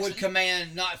 James Paxton would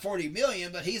command not $40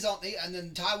 million, but he's on. And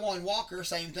then Taijuan Walker,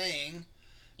 same thing.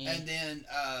 Yeah. And then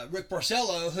Rick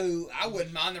Porcello, who I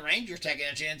wouldn't mind the Rangers taking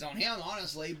a chance on him,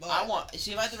 honestly. But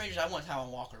if I had the Rangers, I want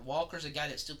Taijuan Walker. Walker's a guy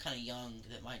that's still kind of young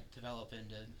that might develop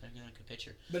into a good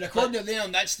pitcher. But according to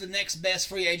them, that's the next best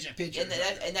free agent pitcher. And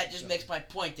that just makes my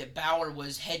point that Bauer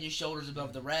was head and shoulders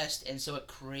above the rest, and so it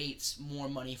creates more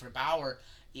money for Bauer.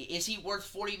 Is he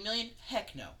worth $40 million?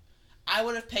 Heck no. I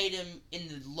would have paid him in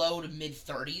the low to mid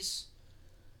 30s,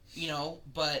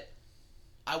 but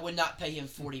I would not pay him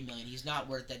 $40 million. He's not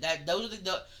worth that. Those are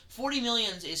the $40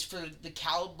 million is for the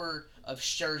caliber of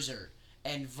Scherzer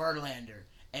and Verlander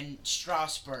and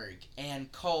Strasburg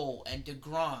and Cole and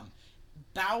DeGrom.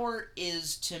 Bauer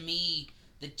is to me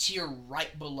the tier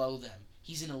right below them.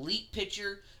 He's an elite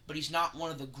pitcher, but he's not one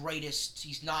of the greatest.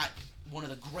 He's not one of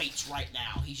the greats right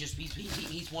now.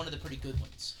 He's one of the pretty good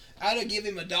ones. I'd give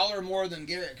him $1 more than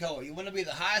Garrett Cole. You want to be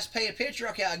the highest paid pitcher?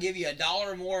 Okay, I'll give you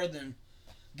 $1 more than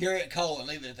Garrett Cole and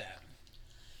leave it at that.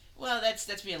 Well, that's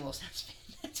being a little.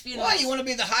 That's being. Why you want to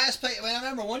be the highest paid? I mean, I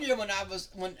remember one year when I was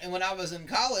in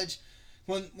college,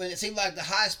 when it seemed like the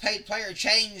highest paid player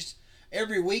changed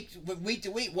every week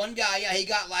to week. One guy, he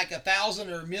got like 1,000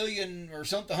 or 1,000,000 or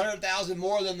something, 100,000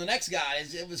 more than the next guy.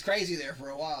 It was crazy there for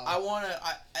a while.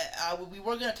 We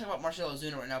were gonna talk about Marcell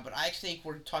Ozuna right now, but I actually think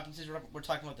we're talking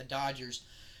about the Dodgers.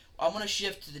 I'm gonna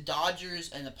shift to the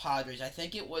Dodgers and the Padres. I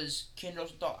think it was Kendall.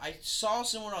 I saw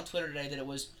someone on Twitter today that it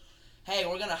was, hey,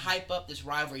 we're gonna hype up this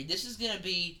rivalry. This is gonna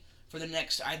be for the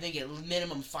next, I think, at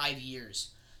minimum 5 years.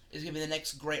 It's gonna be the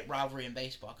next great rivalry in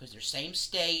baseball because they're same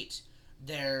state.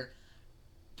 They're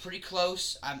pretty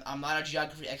close. I'm not a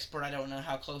geography expert. I don't know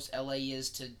how close LA is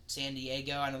to San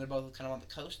Diego. I know they're both kind of on the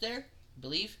coast there, I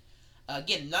believe.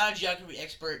 Again, not a geography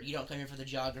expert. You don't come here for the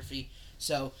geography,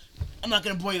 so I'm not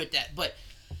going to bore you with that. But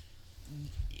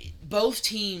both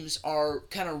teams are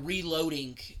kind of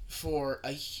reloading for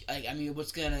I think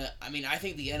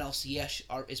the NLCS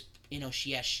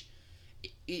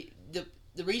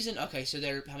the reason. Okay, so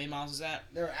they're how many miles is that?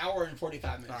 They're an hour and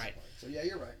 45 minutes. All right. So yeah,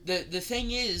 you're right. The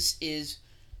thing is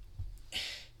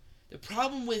the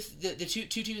problem with the two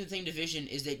teams in the same division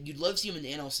is that you'd love to see them in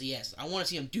the NLCS. I want to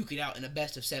see them duke it out in a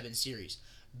best-of-7 series.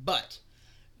 But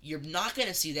you're not going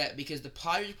to see that because the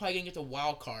Padres are probably going to get the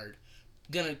wild card,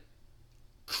 going to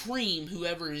cream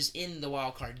whoever is in the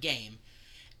wild card game,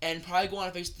 and probably go on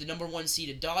to face the number 1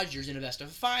 seeded Dodgers in a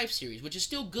best-of-5 series, which is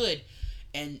still good.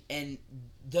 And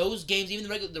those games, even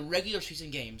the regular season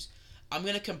games, I'm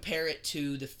going to compare it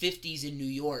to the 50s in New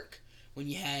York, when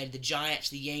you had the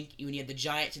Giants, when you had the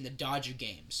Giants and the Dodger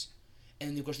games,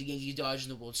 and of course the Yankees, Dodgers in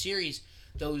the World Series.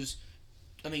 Those,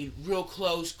 real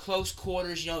close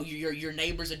quarters. Your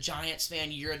neighbor's a Giants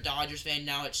fan, you're a Dodgers fan.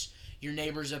 Now it's your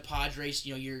neighbor's a Padres.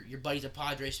 Your buddy's a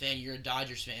Padres fan, you're a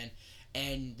Dodgers fan,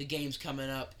 and the game's coming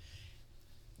up.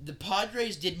 The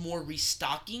Padres did more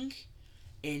restocking,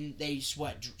 and they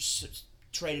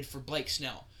traded for Blake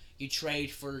Snell. You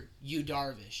trade for Yu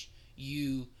Darvish.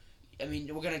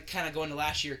 We're going to kind of go into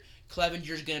last year.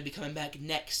 Clevenger's going to be coming back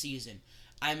next season.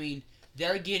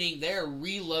 They're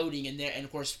reloading, and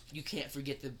of course, you can't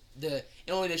forget the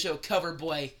show cover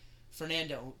boy,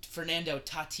 Fernando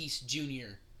Tatis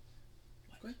Jr.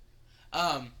 Okay.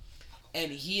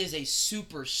 And he is a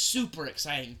super, super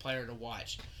exciting player to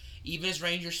watch. Even as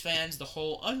Rangers fans, the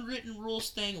whole unwritten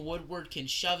rules thing, Woodward can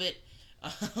shove it.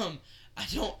 I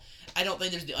don't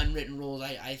think there's the unwritten rules.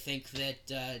 I think that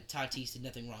Tatis did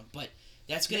nothing wrong, but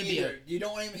that's going to be you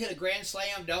don't want him to hit a grand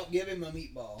slam. Don't give him a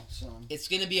meatball. So it's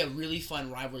going to be a really fun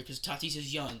rivalry because Tatis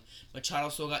is young. Machado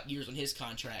still got years on his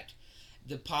contract.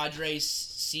 The Padres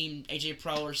AJ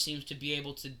Preller seems to be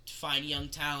able to find young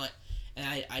talent,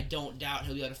 and I don't doubt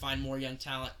he'll be able to find more young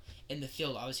talent in the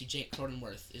field. Obviously, Jake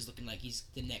Cronenworth is looking like he's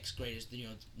the next greatest, the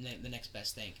next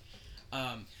best thing.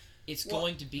 It's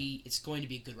going to be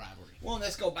a good rivalry. Well,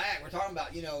 let's go back. We're talking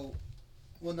about,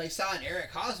 when they signed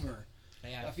Eric Hosmer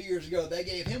a few years ago, they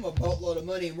gave him a boatload of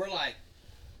money, and we're like,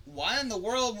 why in the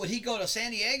world would he go to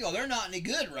San Diego? They're not any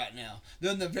good right now.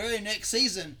 Then the very next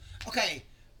season, okay,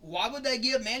 why would they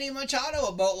give Manny Machado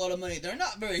a boatload of money? They're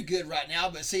not very good right now,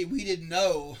 but see, we didn't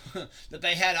know that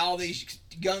they had all these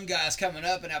young guys coming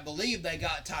up, and I believe they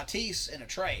got Tatis in a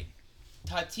trade.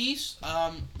 Tatis,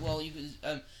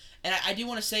 and I do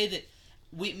want to say that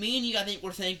me and you, I think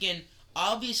we're thinking,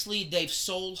 obviously they've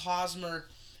sold Hosmer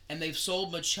and they've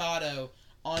sold Machado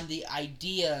on the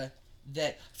idea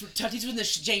that Tatis was in the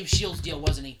James Shields deal,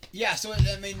 wasn't he? Yeah, so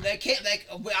they can't.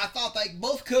 I thought they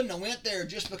both couldn't have went there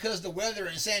just because the weather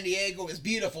in San Diego is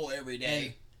beautiful every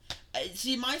day.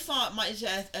 See, my thought, I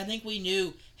think we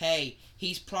knew. Hey,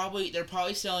 they're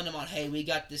probably selling him on. Hey, we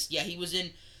got this. Yeah, he was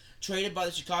traded by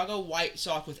the Chicago White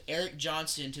Sox with Eric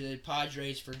Johnson to the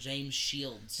Padres for James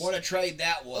Shields. What a trade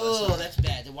that was. Oh, that's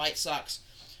bad. The White Sox.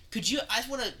 I just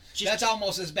want to. That's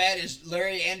almost as bad as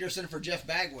Larry Anderson for Jeff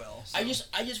Bagwell. So. I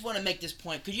just want to make this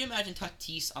point. Could you imagine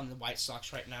Tatis on the White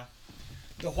Sox right now?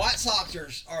 The White Sox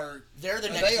are they're the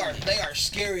next. They are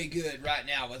scary good right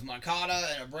now with Moncada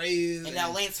and Abreu and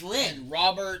now Lance Lynn and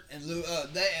Robert and Lou.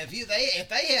 If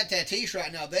they had Tatis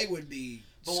right now, they would be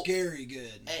scary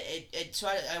good. So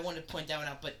I wanted to point that one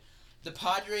out, but the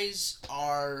Padres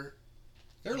are.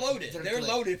 They're loaded. They're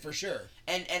loaded for sure.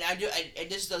 And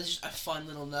this is just a fun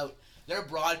little note. Their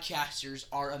broadcasters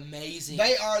are amazing.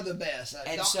 They are the best.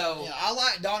 I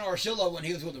like Don Orsillo when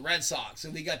he was with the Red Sox,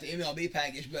 and we got the MLB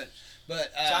package. But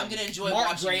so I'm gonna enjoy Mark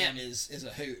watching Grant them. is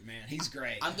a hoot, man. He's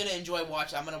great. I'm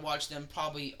gonna watch them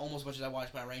probably almost as much as I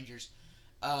watch my Rangers,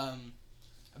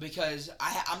 because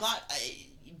I'm not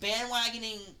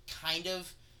bandwagoning. Kind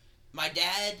of, my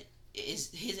dad his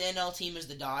NL team is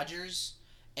the Dodgers.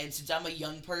 And since I'm a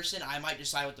young person, I might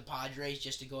decide with the Padres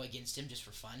just to go against him just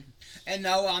for fun. And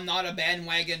no, I'm not a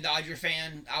bandwagon Dodger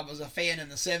fan. I was a fan in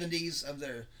the 70s of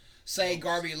their Say,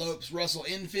 Garvey Lopes, Russell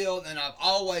Infield, and I've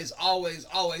always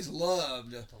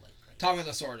loved Tommy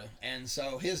Lasorda. And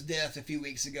so his death a few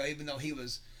weeks ago, even though he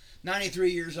was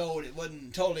 93 years old, it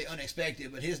wasn't totally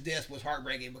unexpected, but his death was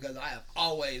heartbreaking because I have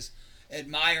always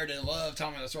admired and loved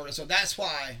Tommy Lasorda. So that's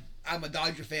why I'm a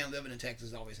Dodger fan living in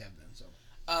Texas. Always have been. So.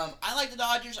 I like the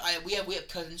Dodgers. We have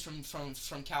cousins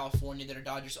from California that are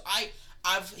Dodgers. So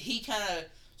he kind of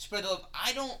spread the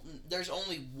love. There's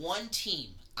only one team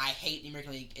I hate in the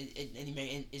American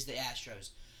League is the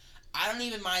Astros. I don't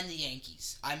even mind the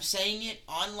Yankees. I'm saying it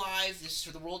on live. This is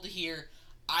for the world to hear.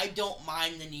 I don't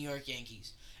mind the New York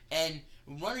Yankees, and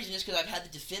one reason is because I've had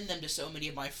to defend them to so many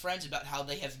of my friends about how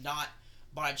they have not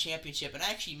bought a championship. And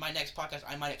actually, my next podcast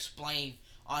I might explain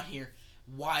on here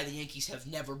why the Yankees have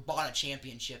never bought a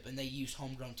championship and they use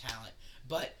homegrown talent.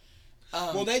 But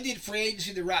well, they did free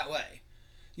agency the right way.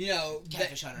 You know,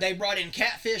 they brought in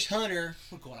Catfish Hunter.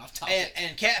 We're going off topic.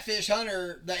 And Catfish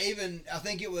Hunter, I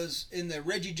think it was in the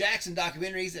Reggie Jackson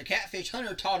documentaries that Catfish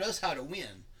Hunter taught us how to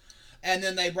win. And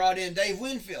then they brought in Dave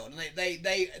Winfield. And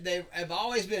they have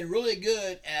always been really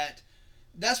good at.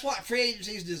 That's what free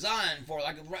agency is designed for.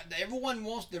 Like everyone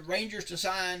wants the Rangers to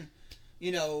sign,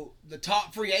 you know, the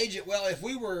top free agent. Well, if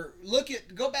we were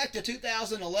go back to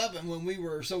 2011 when we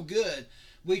were so good,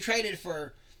 we traded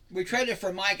for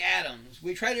Mike Adams,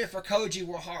 we traded for Koji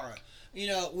Wahara. You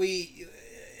know,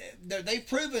 they've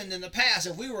proven in the past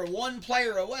if we were one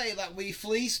player away, like we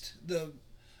fleeced the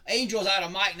Angels out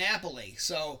of Mike Napoli.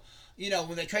 So, you know,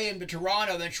 when they trade him to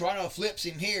Toronto, then Toronto flips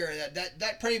him here.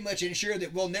 That pretty much ensured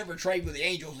that we'll never trade with the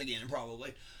Angels again,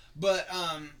 probably. But,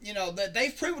 you know,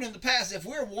 they've proven in the past if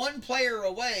we're one player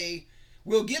away,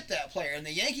 we'll get that player. And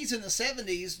the Yankees in the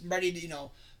 70s, ready to, you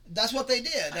know, that's what they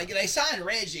did. They signed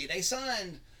Reggie. They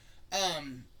signed,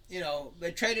 you know,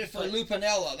 they traded for Lou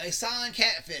Piniella. They signed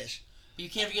Catfish. You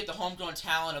can't forget the homegrown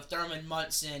talent of Thurman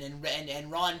Munson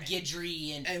and Ron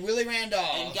Guidry and Willie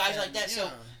Randolph. And guys like that. Yeah. So,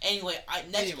 anyway,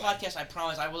 next podcast, I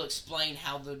promise, I will explain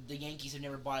how the Yankees have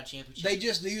never bought a championship. They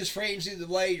just use free agency the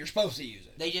way you're supposed to use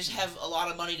it. They just have a lot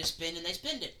of money to spend, and they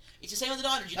spend it. It's the same with the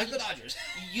Dodgers. The Dodgers.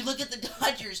 You look at the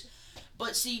Dodgers,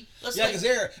 but see, because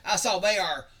they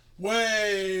are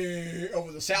way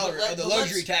over the salary of the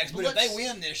luxury tax. But if they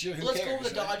win this year, who cares? Let's go over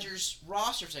the Dodgers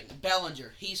roster for a second.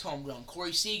 Bellinger, he's homegrown.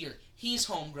 Corey Seager, he's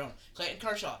homegrown. Clayton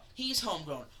Kershaw, he's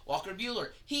homegrown. Walker Buehler,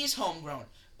 he's homegrown.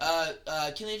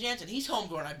 Kenley Jansen, he's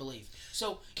homegrown, I believe.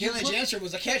 So Kenley Jansen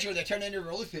was a catcher that turned into a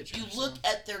relief pitcher. You look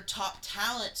at their top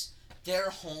talents; they're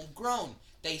homegrown.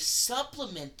 They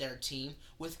supplement their team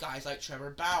with guys like Trevor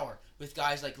Bauer, with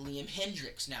guys like Liam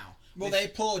Hendricks now. Well, they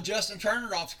pulled Justin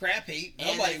Turner off scrap heap.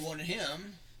 Nobody wanted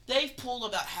him. They've pulled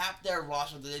about half their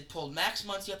roster. They've pulled Max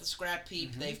Muncy off the scrap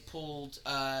heap. Mm-hmm. They've pulled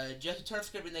Justin Turner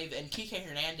scrap heap, and Kike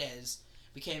Hernandez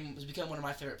has become one of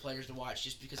my favorite players to watch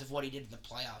just because of what he did in the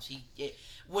playoffs.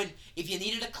 If you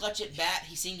needed a clutch at bat,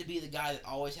 he seemed to be the guy that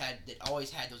always had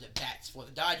those at bats for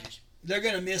the Dodgers. They're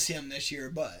gonna miss him this year,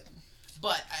 but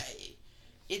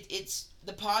it's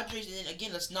the Padres, and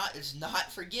again, let's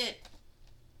not forget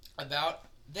about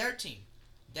their team.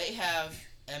 They have,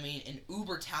 an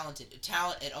uber talent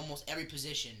at almost every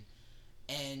position,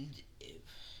 and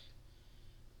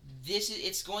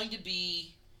it's going to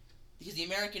be because the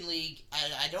American League.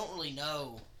 I don't really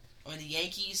know. I mean, the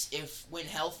Yankees, when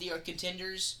healthy, are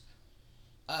contenders.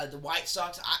 The White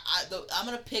Sox. I'm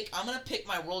gonna pick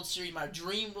my World Series. My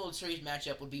dream World Series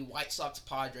matchup would be White Sox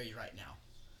Padres right now.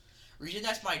 The reason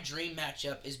that's my dream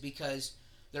matchup is because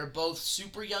they're both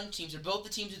super young teams. They're both the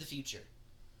teams of the future.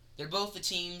 They're both the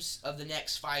teams of the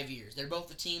next 5 years. They're both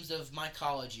the teams of my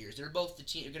college years. They're both the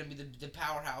team. They're going to be the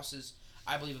powerhouses,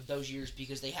 I believe, of those years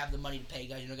because they have the money to pay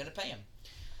guys and they're going to pay them.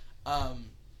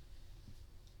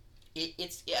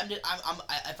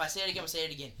 If I say it again, I'll say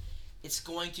it again. It's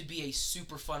going to be a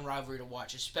super fun rivalry to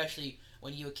watch, especially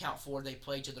when you account for they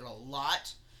play each other a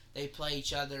lot. They play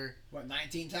each other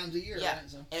 19 times a year. Yeah, right?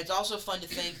 So. And it's also fun to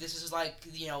think this is like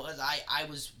as I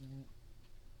was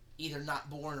either not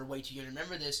born or way too young to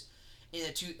remember this in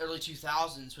the early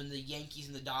 2000s when the Yankees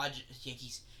and the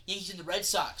Yankees and the Red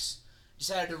Sox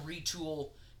decided to retool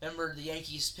remember the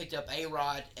Yankees picked up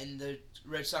A-Rod and the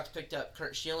Red Sox picked up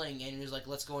Kurt Schilling, and it was like,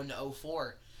 let's go into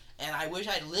 04. And I wish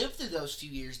I'd lived through those few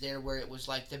years there where it was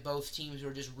like both teams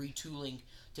were just retooling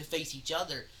to face each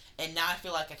other. And now I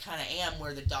feel like I kind of am,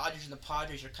 where the Dodgers and the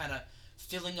Padres are kind of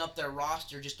filling up their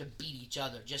roster just to beat each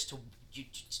other, just to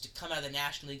come out of the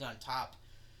National League on top.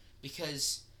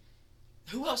 Because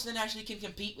who else in the National League can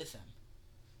compete with them?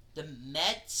 The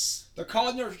Mets? The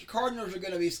Cardinals are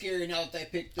going to be scary now that they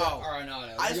picked up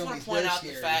Arenado. I just want to point out the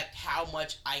fact how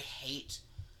much I hate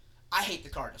the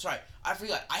Cardinals. Sorry, I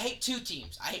forgot. I hate two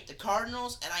teams. I hate the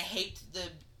Cardinals and I hate the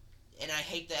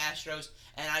Astros,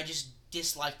 and I just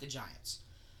dislike the Giants.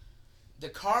 The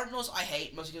Cardinals I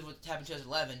hate, mostly because of what happened in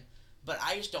 2011, but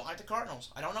I just don't like the Cardinals.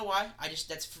 I don't know why.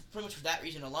 That's pretty much for that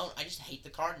reason alone. I just hate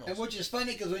the Cardinals. And which is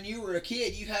funny, because when you were a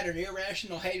kid, you had an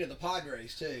irrational hate of the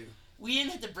Padres too. We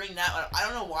didn't have to bring that up. I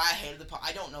don't know why I hated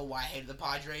I don't know why I hated the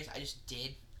Padres. I just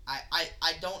did. I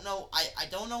don't know. I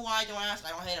don't know why. Don't ask. I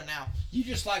don't hate them now. You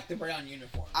just like the brown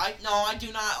uniform. I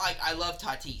do not like. I love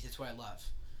Tatis. That's what I love.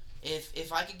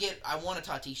 If I could get, I want a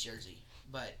Tatis jersey,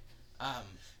 but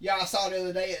Yeah, I saw the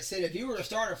other day, it said if you were to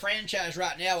start a franchise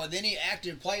right now with any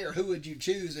active player, who would you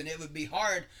choose? And it would be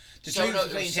hard to choose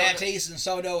between Tatis and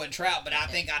Soto and Trout, but I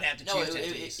think I'd have to choose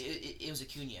Tatis. It was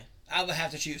Acuna. I would have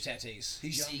to choose Tatis.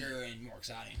 He's younger and more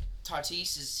exciting.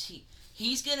 Tatis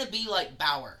he's gonna be like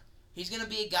Bauer. He's gonna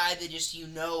be a guy that just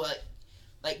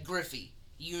like Griffey.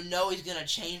 You know he's gonna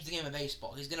change the game of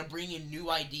baseball. He's gonna bring in new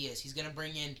ideas. He's gonna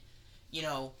bring in,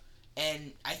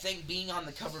 and I think being on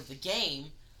the cover of the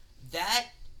game, that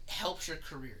helps your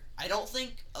career. I don't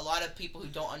think a lot of people who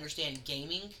don't understand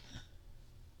gaming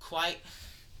quite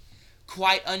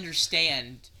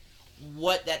understand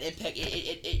what that impact.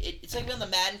 It's like on the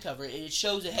Madden cover. It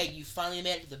shows that, hey, you finally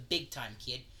made it to the big time,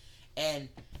 kid. And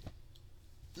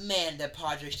man, that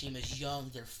Padres team is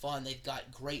young. They're fun. They've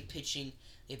got great pitching.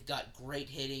 They've got great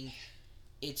hitting.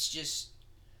 It's just,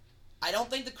 I don't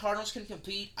think the Cardinals can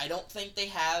compete. I don't think they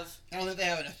have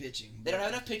enough pitching. They don't have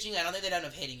enough pitching. I don't think they have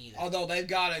enough hitting either. Although they've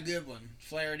got a good one.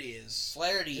 Flaherty is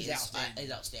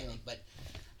outstanding. But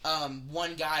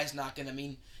one guy is not going to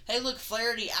mean, hey, look,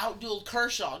 Flaherty outdueled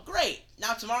Kershaw. Great.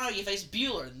 Now tomorrow you face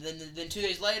Buehler. Then 2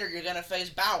 days later you're going to face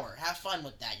Bauer. Have fun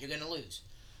with that. You're going to lose.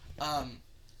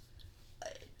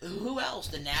 Who else?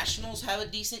 The Nationals have a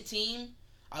decent team.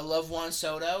 I love Juan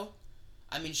Soto.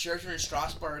 I mean, Scherzer and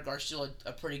Strasburg are still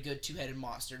a pretty good two-headed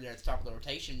monster there at the top of the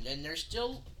rotation, and they're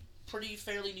still pretty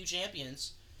fairly new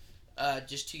champions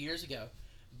just 2 years ago.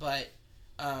 But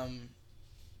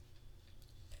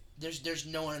there's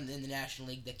no one in the National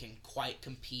League that can quite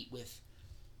compete with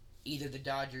either the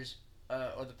Dodgers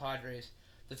or the Padres.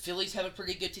 The Phillies have a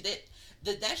pretty good team.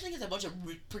 The National League has a bunch of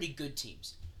pretty good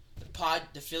teams.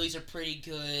 The Phillies are pretty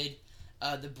good.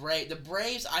 The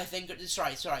Braves, I think.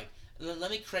 Sorry.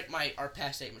 Let me correct our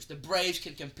past statements. The Braves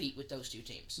can compete with those two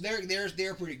teams.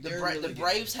 They're pretty. The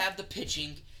Braves have the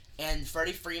pitching, and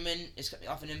Freddie Freeman is coming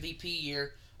off an MVP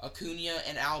year. Acuna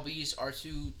and Albies are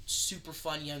two super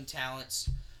fun young talents.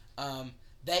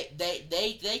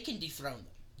 They can dethrone them.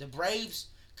 The Braves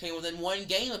came within one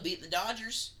game of beating the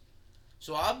Dodgers.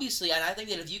 So obviously, and I think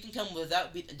that if you can come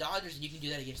without beating the Dodgers, then you can do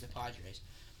that against the Padres.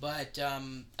 But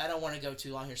I don't want to go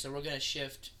too long here, so we're going to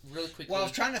shift really quickly. Well, I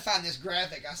was trying to find this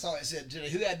graphic. I saw it said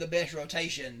who had the best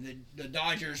rotation, the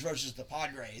Dodgers versus the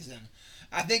Padres, and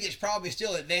I think it's probably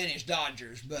still advantage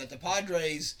Dodgers, but the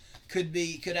Padres could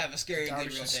have a scary good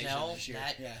rotation this year.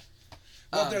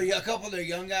 Well, if a couple of their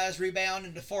young guys rebound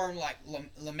into form like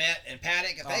Lamet and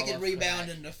Paddock, if they can rebound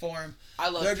into form,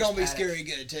 they're going to be scary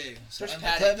good too. So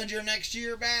Clevenger next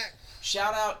year back.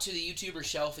 Shout out to the YouTuber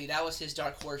Shelfie. That was his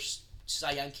dark horse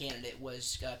Cy Young candidate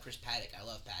was Chris Paddock. I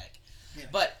love Paddock. Yeah.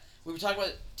 But we were talking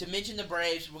about, to mention the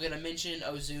Braves, we're going to mention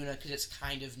Ozuna because it's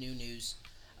kind of new news.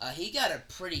 He got a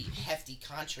pretty hefty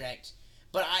contract,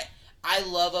 but I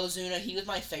love Ozuna. He was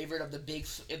my favorite of the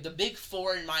big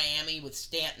four in Miami with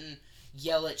Stanton,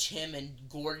 Yelich, him, and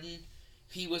Gordon.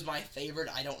 He was my favorite.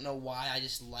 I don't know why. I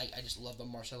just love the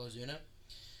Marcell Ozuna.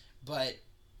 But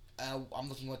I'm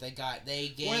looking what they got. Well,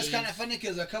 it's kind of funny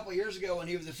because a couple years ago when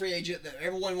he was a free agent, that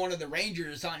everyone wanted the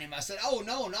Rangers to sign him. I said, "Oh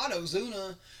no, not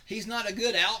Ozuna. He's not a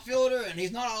good outfielder, and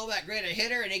he's not all that great a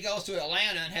hitter." And he goes to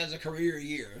Atlanta and has a career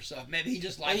year. So maybe he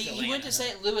just likes Atlanta. He went to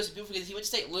St. Louis. He went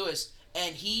to St. Louis,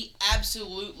 and he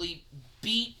absolutely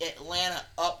beat Atlanta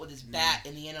up with his bat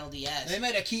in the NLDS. They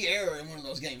made a key error in one of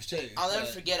those games too. I'll never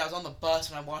forget. I was on the bus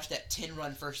when I watched that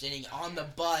 10-run first inning on the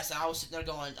bus. And I was sitting there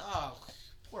going, "Oh,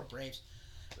 poor Braves."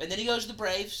 And then he goes to the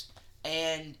Braves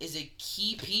and is a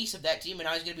key piece of that team, and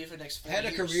now he's going to be for the next 4 years.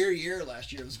 Had a career year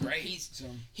last year. It was great.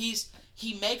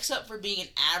 He makes up for being an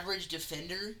average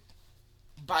defender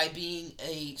by being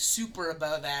a super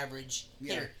above average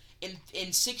hitter.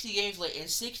 In 60 games,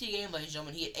 ladies and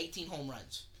gentlemen, he hit 18 home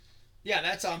runs. Yeah,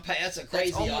 that's on pace. That's a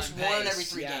crazy that's almost on pace. one in every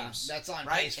 3 games. That's on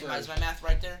right? pace for. Is my math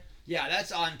right there? Yeah,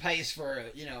 that's on pace for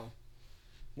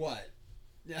what?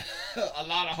 A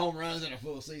lot of home runs in a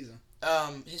full season.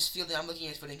 His fielding. I'm looking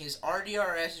at his footing. His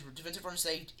RDRS, his defensive run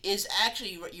saved, is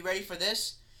actually. You ready for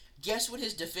this? Guess what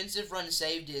his defensive run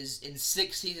saved is in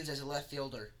 6 seasons as a left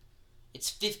fielder? It's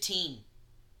 15.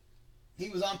 He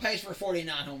was on pace for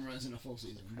 49 home runs in a full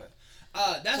season, but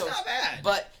that's not bad.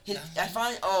 But I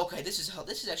find this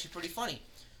is actually pretty funny.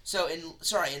 So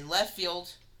in left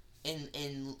field,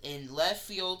 in left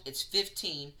field it's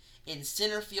 15. In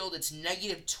center field it's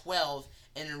 -12,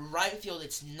 and in right field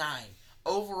it's 9.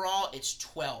 Overall it's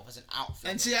 12 as an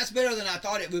outfielder. And see, that's better than I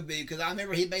thought it would be, because I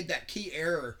remember he made that key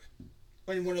error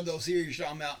in one of those series you're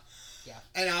talking about. Yeah.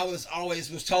 And I always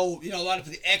was told, a lot of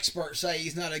the experts say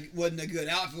he's wasn't a good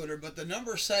outfielder, but the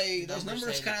numbers say those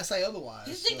numbers kind of say otherwise.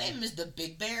 His nickname is the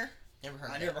Big Bear. Never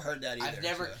heard. I never heard that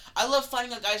either. I love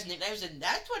finding out guys' nicknames, and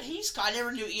that's what he's. I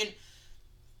never knew Ian.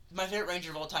 My favorite Ranger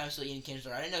of all time is still Ian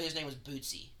Kinsler. I didn't know his name was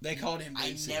Bootsy. They called him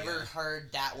Bootsy. I never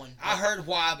heard that one. I heard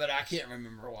why, but I can't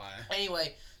remember why.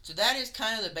 Anyway, so that is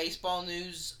kind of the baseball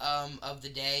news of the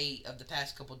day, of the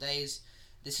past couple days.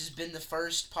 This has been the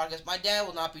first podcast. My dad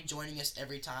will not be joining us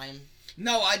every time.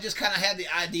 No, I just kind of had the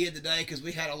idea today because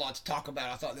we had a lot to talk about.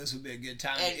 I thought this would be a good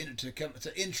time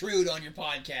to intrude on your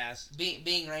podcast.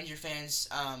 Being Ranger fans,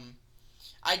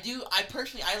 I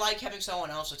personally like having someone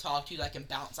else to talk to that I can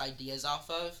bounce ideas off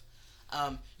of.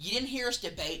 You didn't hear us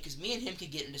debate because me and him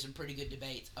could get into some pretty good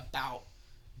debates about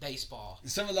baseball.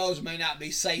 Some of those may not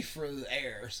be safe for the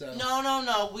air. So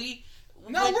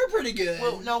no, we're pretty good.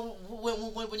 Well, no,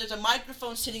 when there's a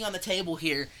microphone sitting on the table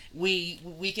here, we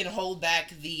can hold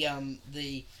back the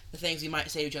things we might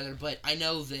say to each other. But I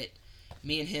know that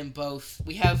me and him both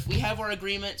we have our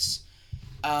agreements,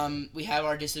 we have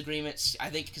our disagreements.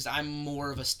 I think because I'm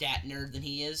more of a stat nerd than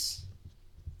he is,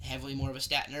 heavily more of a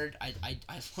stat nerd. I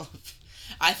love.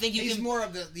 I think he's more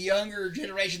of the younger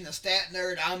generation, the stat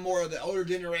nerd. I'm more of the older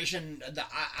generation.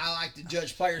 I like to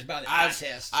judge players by the eye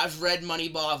test. I've read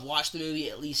Moneyball. I've watched the movie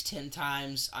at least 10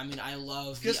 times. I mean, I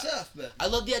love good stuff. But I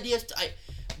love the idea of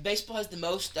baseball has the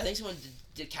most. I think someone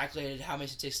calculated how many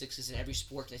statistics is in every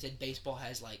sport. They said baseball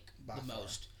has the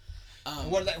most.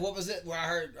 What was it? Where I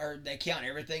heard they count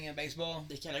everything in baseball.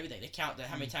 They count everything. They count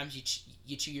how many times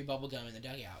you chew your bubble gum in the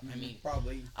dugout. I mean,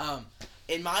 probably.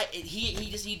 He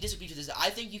disagrees with this. I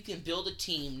think you can build a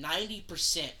team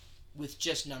 90% with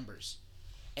just numbers,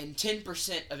 and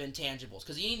 10% of intangibles.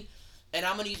 And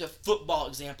I'm going to use a football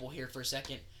example here for a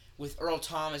second with Earl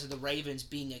Thomas of the Ravens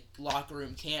being a locker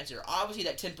room cancer. Obviously,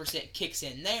 that 10% kicks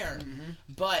in there,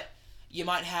 but you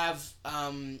might have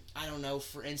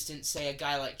for instance, say a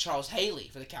guy like Charles Haley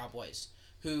for the Cowboys,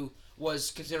 who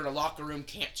was considered a locker room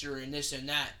cancer and this and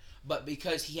that, but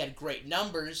because he had great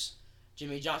numbers,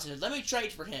 Jimmy Johnson said, "Let me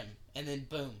trade for him," and then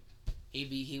boom,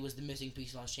 he was the missing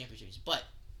piece on his championships. But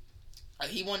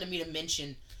he wanted me to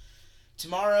mention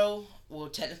tomorrow, well,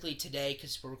 technically today,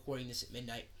 because we're recording this at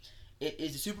midnight, it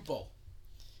is the Super Bowl,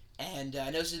 and I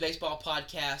know this is a baseball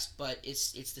podcast, but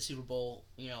it's the Super Bowl.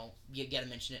 You got to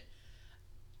mention it.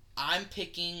 I'm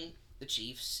picking the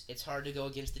Chiefs. It's hard to go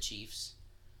against the Chiefs.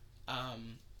 I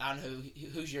don't know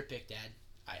who's your pick, Dad.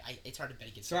 It's hard to bet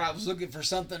against. Sorry, I was looking for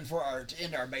something to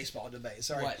end our baseball debate.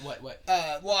 Sorry. What?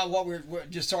 What we're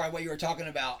just sorry what you were talking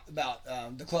about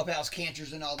the clubhouse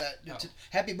cancers and all that. Oh.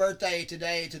 Happy birthday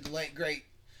today to the late great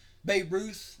Babe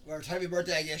Ruth, or happy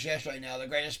birthday I guess yesterday now, the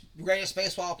greatest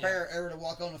baseball player ever to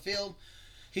walk on the field.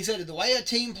 He said that the way a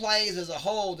team plays as a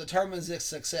whole determines its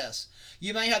success.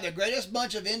 You may have the greatest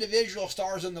bunch of individual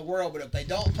stars in the world, but if they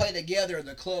don't play together,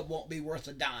 the club won't be worth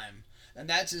a dime. And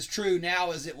that's as true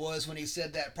now as it was when he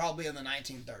said that probably in the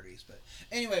 1930s. But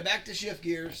anyway, back to shift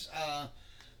gears. I'm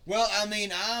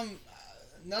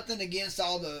nothing against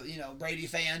all the Brady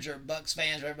fans or Bucks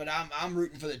fans, but I'm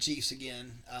rooting for the Chiefs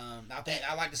again.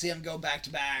 I like to see them go back to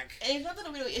back. And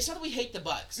it's not that we hate the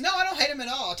Bucks. No, I don't hate them at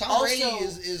all. Tom Brady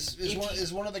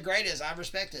is one of the greatest. I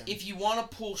respect him. If you want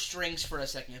to pull strings for a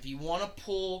second, if you want to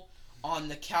pull on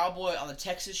the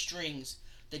Texas strings,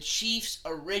 the Chiefs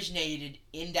originated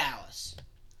in Dallas.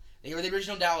 They were the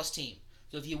original Dallas team.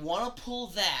 So if you want to pull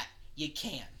that, you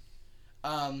can.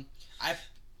 But I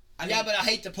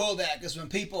hate to pull that because when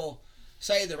people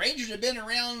say the Rangers have been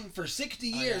around for 60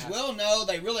 years, well, no,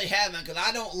 they really haven't, because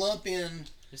I don't lump in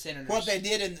the Senators. What they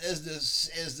did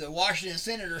as the Washington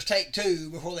Senators take two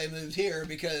before they moved here,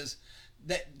 because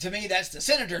to me that's the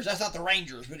Senators, that's not the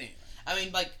Rangers. But anyway, I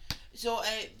mean, So,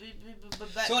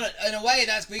 So in a way,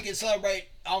 that's we can celebrate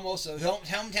almost a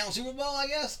hometown Super Bowl, I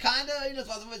guess, kinda. You know,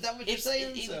 is that what you're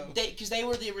saying? Because they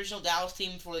were the original Dallas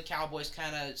team before the Cowboys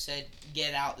kind of said,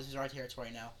 "Get out, this is our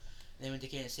territory now." And they went to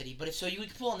Kansas City. But if so, you can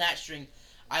pull on that string.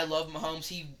 I love Mahomes.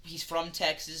 He's from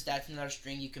Texas. That's another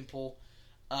string you can pull.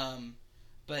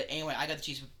 But anyway, I got the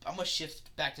Chiefs. I'm gonna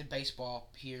shift back to baseball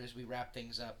here as we wrap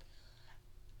things up.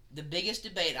 The biggest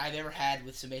debate I've ever had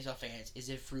with some baseball fans is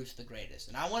if Ruth's the greatest.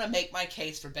 And I want to make my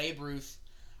case for Babe Ruth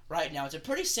right now. It's a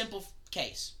pretty simple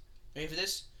case. Ready for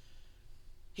this?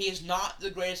 He is not the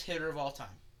greatest hitter of all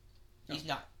time. No. He's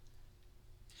not.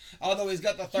 Although he's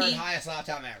got the third highest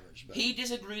lifetime average. But. He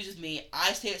disagrees with me.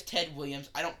 I say it's Ted Williams.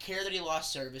 I don't care that he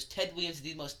lost service. Ted Williams is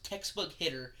the most textbook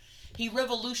hitter. He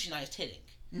revolutionized hitting.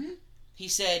 Mm-hmm. He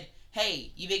said,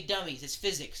 hey, you big dummies, it's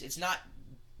physics. It's not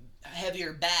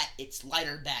heavier bat, it's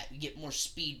lighter bat. You get more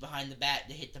speed behind the bat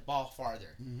to hit the ball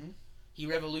farther. Mm-hmm. He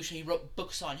wrote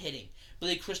books on hitting.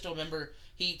 Billy Crystal, remember,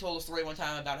 he told a story one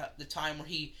time about the time where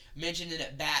he mentioned it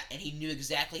at bat and he knew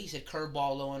exactly, he said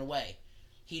curveball low and away.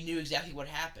 He knew exactly what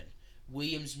happened.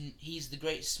 Williams, he's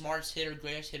the smartest hitter,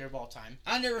 greatest hitter of all time.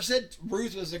 I never said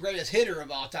Ruth was the greatest hitter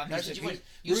of all time.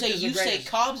 You say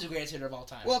Cobb's the greatest hitter of all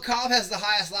time. Well, Cobb has the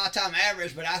highest lifetime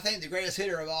average, but I think the greatest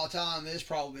hitter of all time is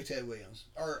probably Ted Williams.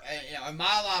 Or in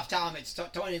my lifetime, it's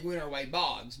Tony Gwynn or Wade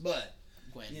Boggs. But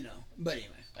but anyway,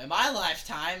 in my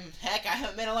lifetime, heck, I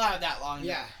haven't been alive that long.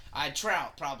 Yeah,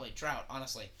 Trout,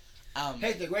 honestly.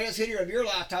 Hey, the greatest hitter of your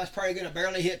lifetime is probably going to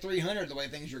barely hit 300 the way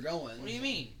things are going. What do you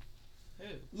mean? Who?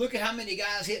 Look at how many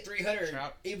guys hit 300.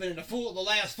 Trout. Even in the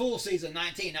last full season,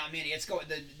 19. Not many. It's going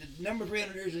the number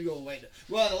 300 years is going way.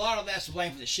 Well, a lot of that's to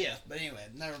blame for the shift. But anyway,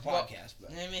 another podcast.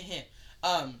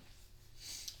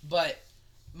 But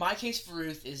my case for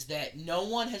Ruth is that no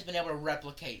one has been able to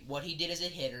replicate what he did as a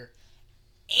hitter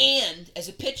and as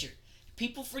a pitcher.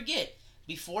 People forget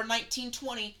before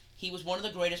 1920, he was one of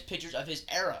the greatest pitchers of his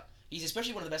era. He's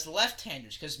especially one of the best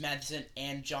left-handers because Madison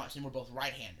and Johnson were both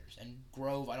right-handers, and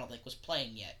Grove I don't think was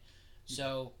playing yet.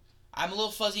 So I'm a little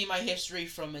fuzzy in my history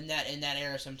from in that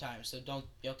era sometimes. So don't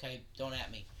at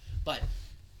me. But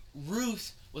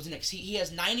Ruth was he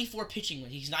has 94 pitching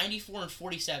wins. He's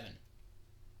 94-47.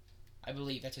 I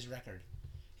believe that's his record.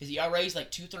 His ERA is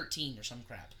like 2.13 or some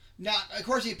crap. Now, of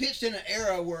course, he pitched in an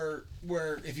era where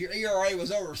if your ERA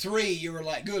was over 3, you were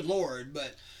like, good Lord,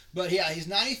 But yeah, he's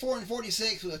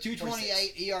 94-46 with a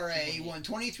 2.28 ERA. He won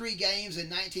 23 games in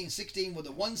 1916 with a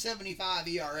 1.75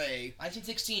 ERA.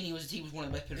 1916, he was one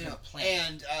of the best pitchers on the planet.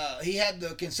 And he had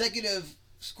the consecutive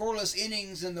scoreless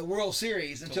innings in the World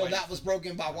Series until that was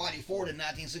broken by Whitey Ford in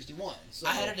 1961. So,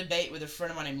 I had a debate with a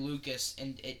friend of mine named Lucas,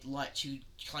 and at lunch, who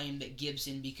claimed that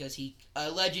Gibson, because he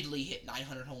allegedly hit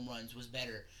 900 home runs, was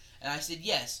better. And I said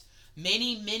yes.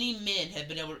 Many men have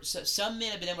been able. Some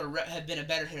men have been able to have been a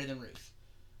better hitter than Ruth.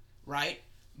 Right?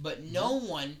 But no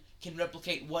one can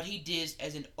replicate what he did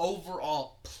as an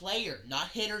overall player. Not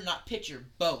hitter, not pitcher.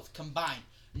 Both combined.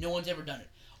 No one's ever done it.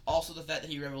 Also, the fact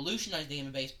that he revolutionized the game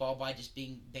of baseball by just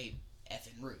being Babe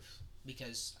effing Ruth.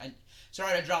 Because,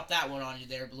 sorry to drop that one on you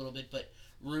there a little bit, but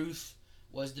Ruth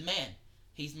was the man.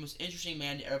 He's the most interesting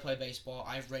man to ever play baseball.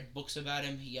 I've read books about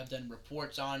him. I've done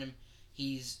reports on him.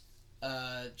 He's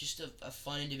just a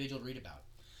fun individual to read about.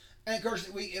 And of course,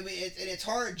 it's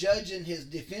hard judging his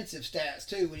defensive stats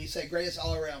too when you say greatest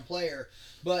all-around player.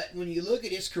 But when you look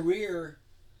at his career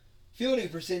fielding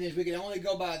percentage, we can only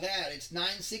go by that. It's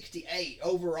 968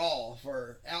 overall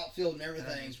for outfield and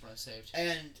everything.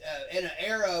 And in an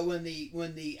era when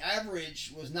the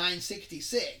average was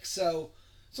 966, so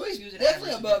he's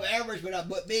definitely above average.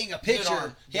 But being a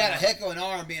pitcher, he had a heck of an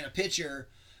arm. Being a pitcher.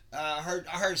 I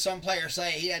heard some players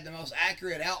say he had the most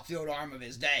accurate outfield arm of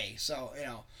his day. So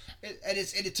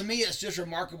to me it's just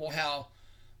remarkable how,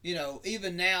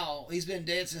 even now he's been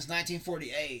dead since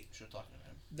 1948. Still talking about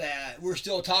him. That we're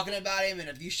still talking about him, and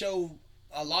if you show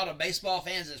a lot of baseball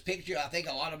fans his picture, I think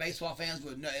a lot of baseball fans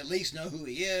would at least know who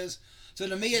he is. So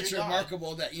to me, it's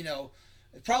remarkable that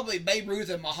probably Babe Ruth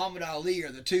and Muhammad Ali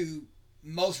are the two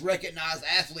most recognized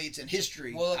athletes in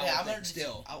history. Well,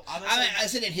 I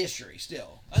said in history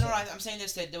still. I'm saying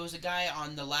this, that there was a guy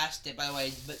on The Last Dance, by the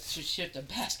way, but to shift to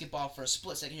basketball for a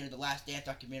split second here, The Last Dance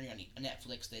documentary on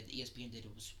Netflix that ESPN did,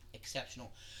 it was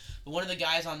exceptional. But one of the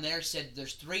guys on there said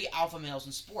there's 3 alpha males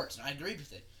in sports, and I agreed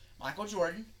with it. Michael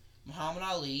Jordan, Muhammad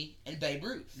Ali, and Babe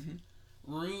Ruth.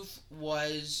 Mm-hmm. Ruth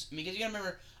was, because you gotta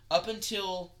remember, up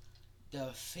until the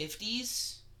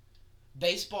 50s,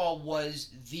 baseball was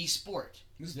the sport.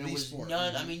 There was none.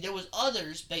 Mm-hmm. I mean, there was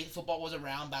others. Football was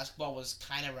around. Basketball was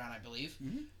kind of around, I believe.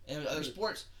 Mm-hmm. And there were other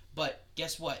sports. But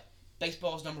guess what?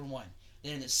 Baseball was number 1.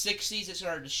 Then in the 60s, it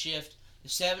started to shift. The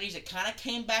 70s, it kind of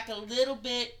came back a little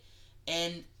bit,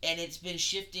 and it's been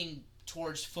shifting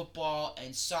towards football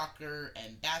and soccer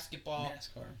and basketball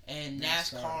and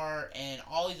NASCAR and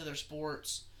all these other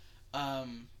sports,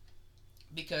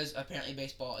 because apparently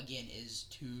baseball again is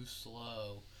too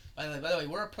slow. By the way,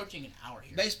 we're approaching an hour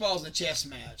here. Baseball's a chess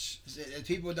match.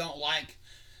 People don't like,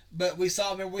 but we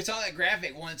saw that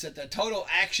graphic once that the total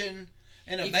action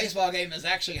in a baseball game is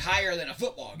actually higher than a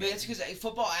football game. But it's because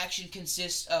football action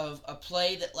consists of a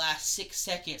play that lasts 6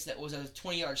 seconds that was a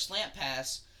 20-yard slant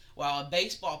pass, while a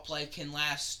baseball play can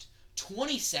last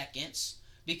 20 seconds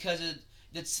because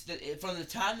from the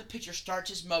time the pitcher starts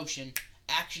his motion,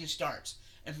 action starts.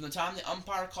 And from the time the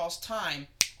umpire calls time,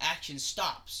 action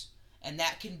stops. And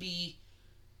that can be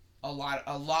a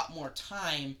lot more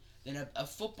time than a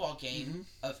football game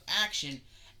of action.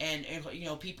 And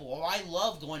people, I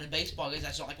love going to baseball games. I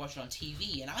just don't like watching it on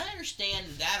TV. And I understand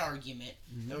that argument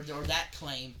or that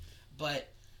claim,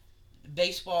 but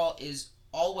baseball is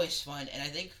always fun. And I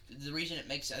think the reason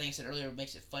I said earlier, it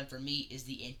makes it fun for me is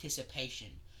the anticipation.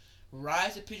 Right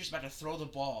as the pitcher's about to throw the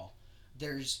ball,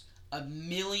 there's a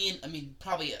million,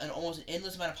 probably almost an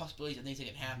endless amount of possibilities of things that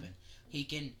can happen. He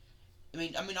can,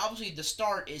 obviously the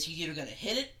start is he's either going to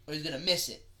hit it or he's going to miss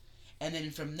it. And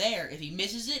then from there, if he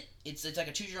misses it, it's like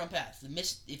a choose your own path.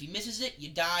 If he misses it, you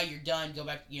die, you're done. Go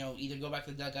back, either go back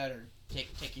to the dugout or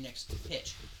take your next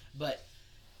pitch. But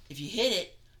if you hit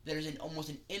it, there's almost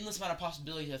an endless amount of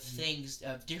possibilities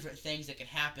of different things that can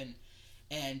happen,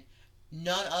 and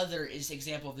none other is the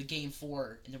example of the Game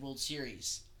 4 in the World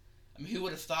Series. Who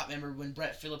would have thought? Remember when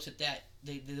Brett Phillips hit that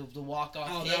the walk off?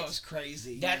 Oh, that was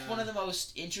crazy. That's one of the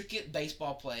most intricate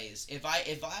baseball plays. If I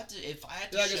had to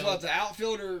show, what the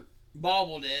outfielder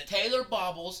bobbled it. Taylor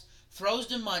bobbles, throws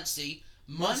to Muncy.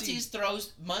 Muncy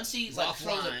throws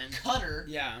a cutter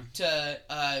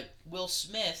to Will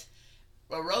Smith.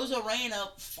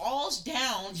 Rosarena falls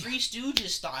down, Three Stooges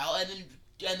style,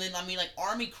 and then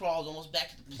Army crawls almost back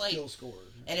to the plate. Still scored.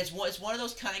 And it's one of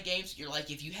those kind of games that you're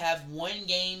like, if you have one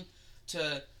game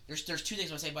to, there's two things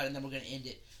I want to say about it, and then we're gonna end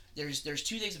it. There's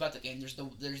two things about the game. There's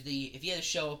the if you had to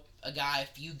show a guy a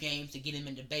few games to get him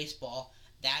into baseball,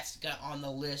 that's got on the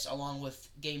list along with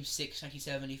Game 6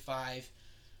 1975,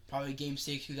 probably Game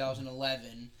 6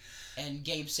 2011, and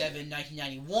Game 7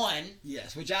 1991.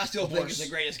 Yes, which I still think is the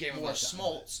greatest game of all time.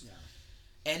 Smoltz. Yeah.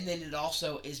 And then it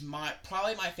also is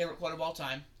probably my favorite quote of all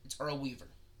time. It's Earl Weaver.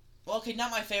 Well, okay, not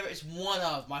my favorite. It's one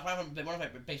of my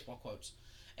baseball quotes,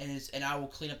 and I will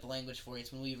clean up the language for you.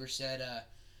 It's when Weaver said,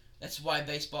 "That's why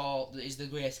baseball is the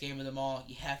greatest game of them all.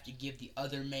 You have to give the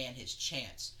other man his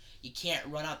chance. You can't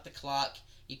run out the clock.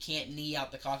 You can't knee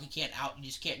out the clock. You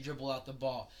just can't dribble out the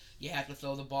ball. You have to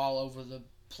throw the ball over the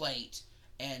plate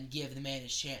and give the man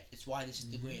his chance. It's why this is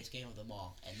the greatest game of them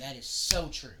all." And that is so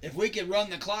true. If we could run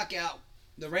the clock out,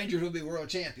 the Rangers would be world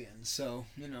champions. So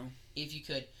if you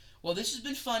could. Well, this has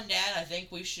been fun, Dad. I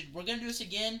think we're going to do this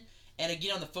again. And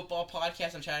again on the football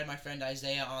podcast, I'm trying to have my friend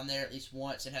Isaiah on there at least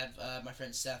once, and have my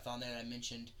friend Seth on there that I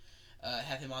mentioned,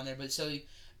 have him on there. But so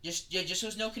just so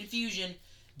there's no confusion,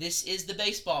 this is the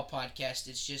baseball podcast.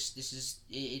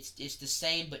 It's the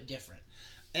same but different.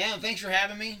 And thanks for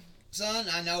having me, son.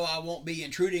 I know I won't be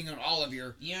intruding on all of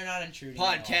your You're not intruding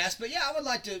podcasts, but yeah, I would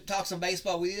like to talk some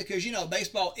baseball with you because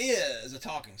baseball is a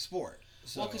talking sport.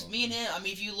 So. Well, because me and him,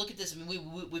 if you look at this,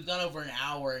 we've gone over an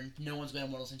hour, and no one's going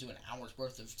to want to listen to an hour's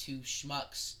worth of two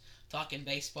schmucks talking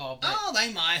baseball. But,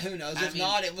 they might. Who knows? If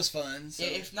not, it was fun. So.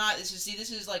 If not, this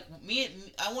is like me.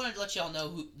 I wanted to let y'all know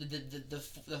who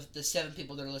the 7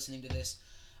 people that are listening to this.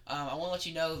 I want to let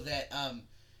you know that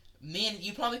me and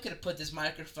you probably could have put this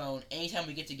microphone anytime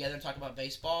we get together and talk about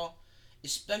baseball,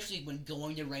 especially when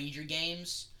going to Ranger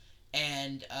games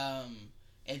and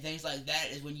things like that,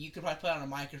 is when you could probably put on a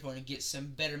microphone and get some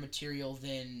better material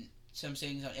than some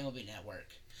things on MLB Network.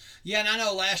 Yeah, and I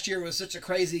know last year was such a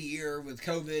crazy year with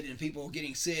COVID and people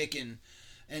getting sick and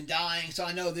dying, so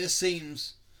I know this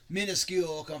seems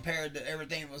minuscule compared to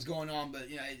everything that was going on, but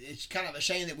it's kind of a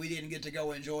shame that we didn't get to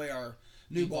go enjoy our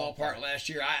new ballpark last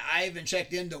year. I even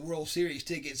checked into World Series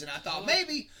tickets, and I thought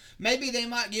maybe they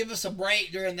might give us a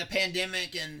break during the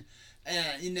pandemic, and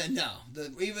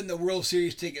even the World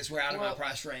Series tickets were out of my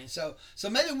price range. So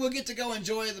maybe we'll get to go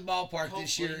enjoy the ballpark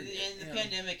this year. In the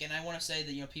pandemic, and I want to say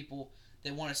that people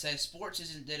that want to say sports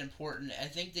isn't that important, I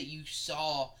think that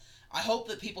I hope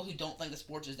that people who don't think that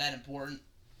sports is that important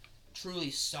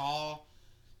truly saw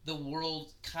the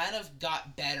world kind of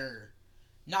got better.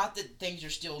 Not that things are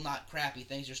still not crappy,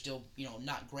 things are still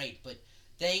not great, but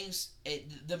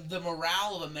the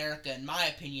morale of America, in my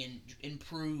opinion,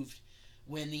 improved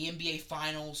when the NBA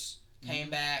Finals came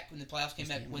back, when the playoffs came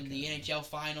back, when the NHL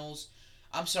Finals.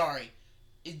 I'm sorry.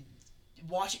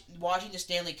 watching the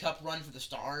Stanley Cup run for the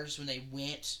Stars when they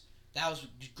went, that was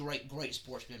great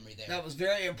sports memory there. That was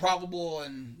very improbable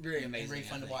and very amazing. And very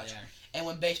fun to watch. Yeah. And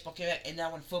when baseball came back, and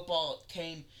now when football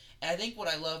came, and I think what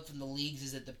I love from the leagues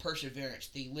is that the perseverance.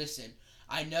 They listen.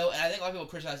 I know, and I think a lot of people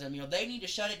criticize them. They need to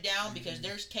shut it down because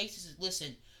there's cases that,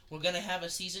 listen, we're going to have a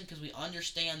season because we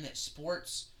understand that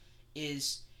sports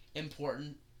is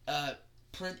important.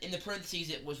 In the parentheses,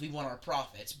 it was we want our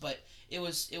profits, but it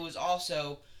was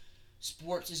also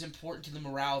sports is important to the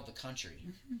morale of the country.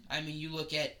 Mm-hmm. I mean, you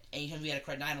look at anytime we had a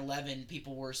 9/11,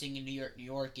 people were singing New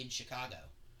York, in Chicago.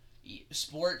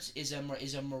 Sports is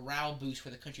a morale boost for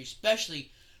the country,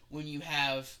 especially when you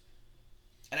have.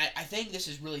 And I think this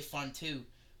is really fun too.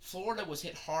 Florida was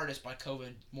hit hardest by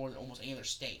COVID more than almost any other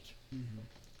state. Mm-hmm.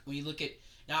 When you look at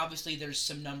now, obviously there's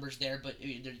some numbers there, but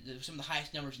there's some of the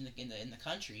highest numbers in the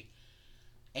country.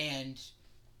 And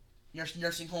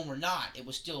nursing home or not, it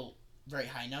was still very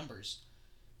high numbers.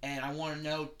 And I want to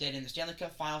note that in the Stanley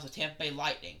Cup Finals, the Tampa Bay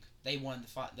Lightning they won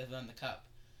the cup.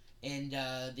 In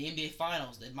the NBA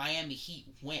Finals, the Miami Heat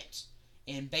went.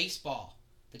 In baseball,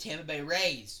 the Tampa Bay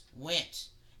Rays went.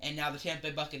 And now the Tampa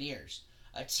Bay Buccaneers.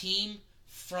 A team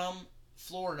from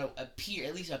Florida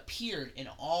appeared in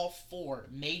all 4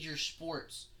 major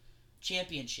sports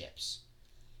championships.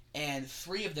 And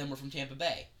 3 of them were from Tampa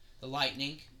Bay. The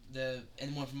Lightning,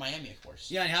 and one from Miami, of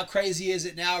course. Yeah, and how crazy is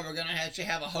it now we're going to actually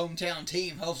have a hometown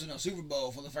team hosting a Super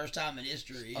Bowl for the first time in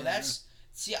history. Oh, that's...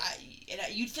 See,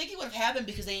 you'd think it would have happened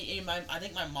because I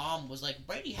think my mom was like,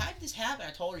 Brady, how did this happen?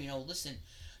 I told her, listen,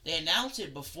 they announced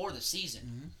it before the season.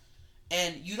 Mm-hmm.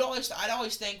 And I'd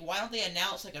always think, why don't they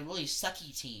announce like a really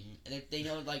sucky team? They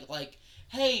know like,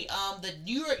 hey, the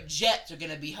New York Jets are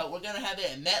gonna be. We're gonna have it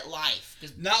at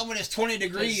MetLife. Not when it's 20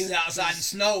 degrees outside and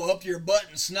snow up your butt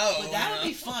in snow. But that would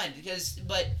be fun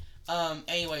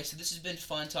anyway. So this has been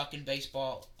fun talking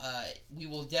baseball. We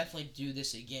will definitely do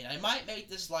this again. I might make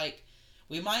this what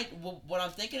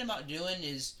I'm thinking about doing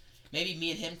is maybe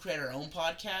me and him create our own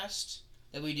podcast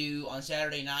that we do on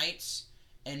Saturday nights.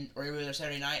 Or every other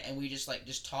Saturday night, and we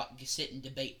just talk, sit and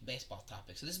debate baseball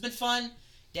topics. So this has been fun,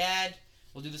 Dad.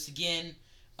 We'll do this again.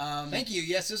 Thank you.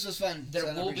 Yes, this was fun.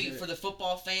 There will be for the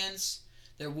football fans.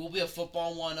 There will be a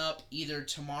football one up either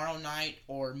tomorrow night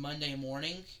or Monday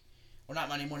morning, or not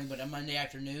Monday morning, but a Monday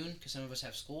afternoon because some of us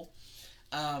have school.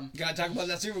 Gotta talk about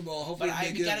that Super Bowl. Hopefully,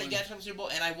 we gotta talk about the Super Bowl,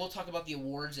 and I will talk about the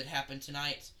awards that happened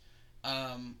tonight,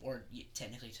 or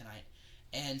technically tonight.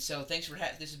 And so thanks for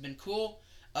this has been cool.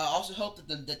 Also hope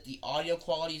that the audio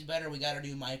quality is better. We got a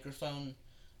new microphone.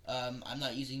 I'm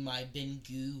not using my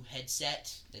Bengu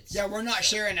headset. We're not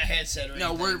sharing a headset or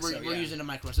anything. No, we're using a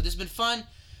microphone. So this has been fun.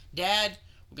 Dad,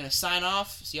 we're going to sign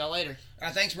off. See y'all later. All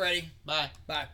right, thanks, Brady. Bye. Bye.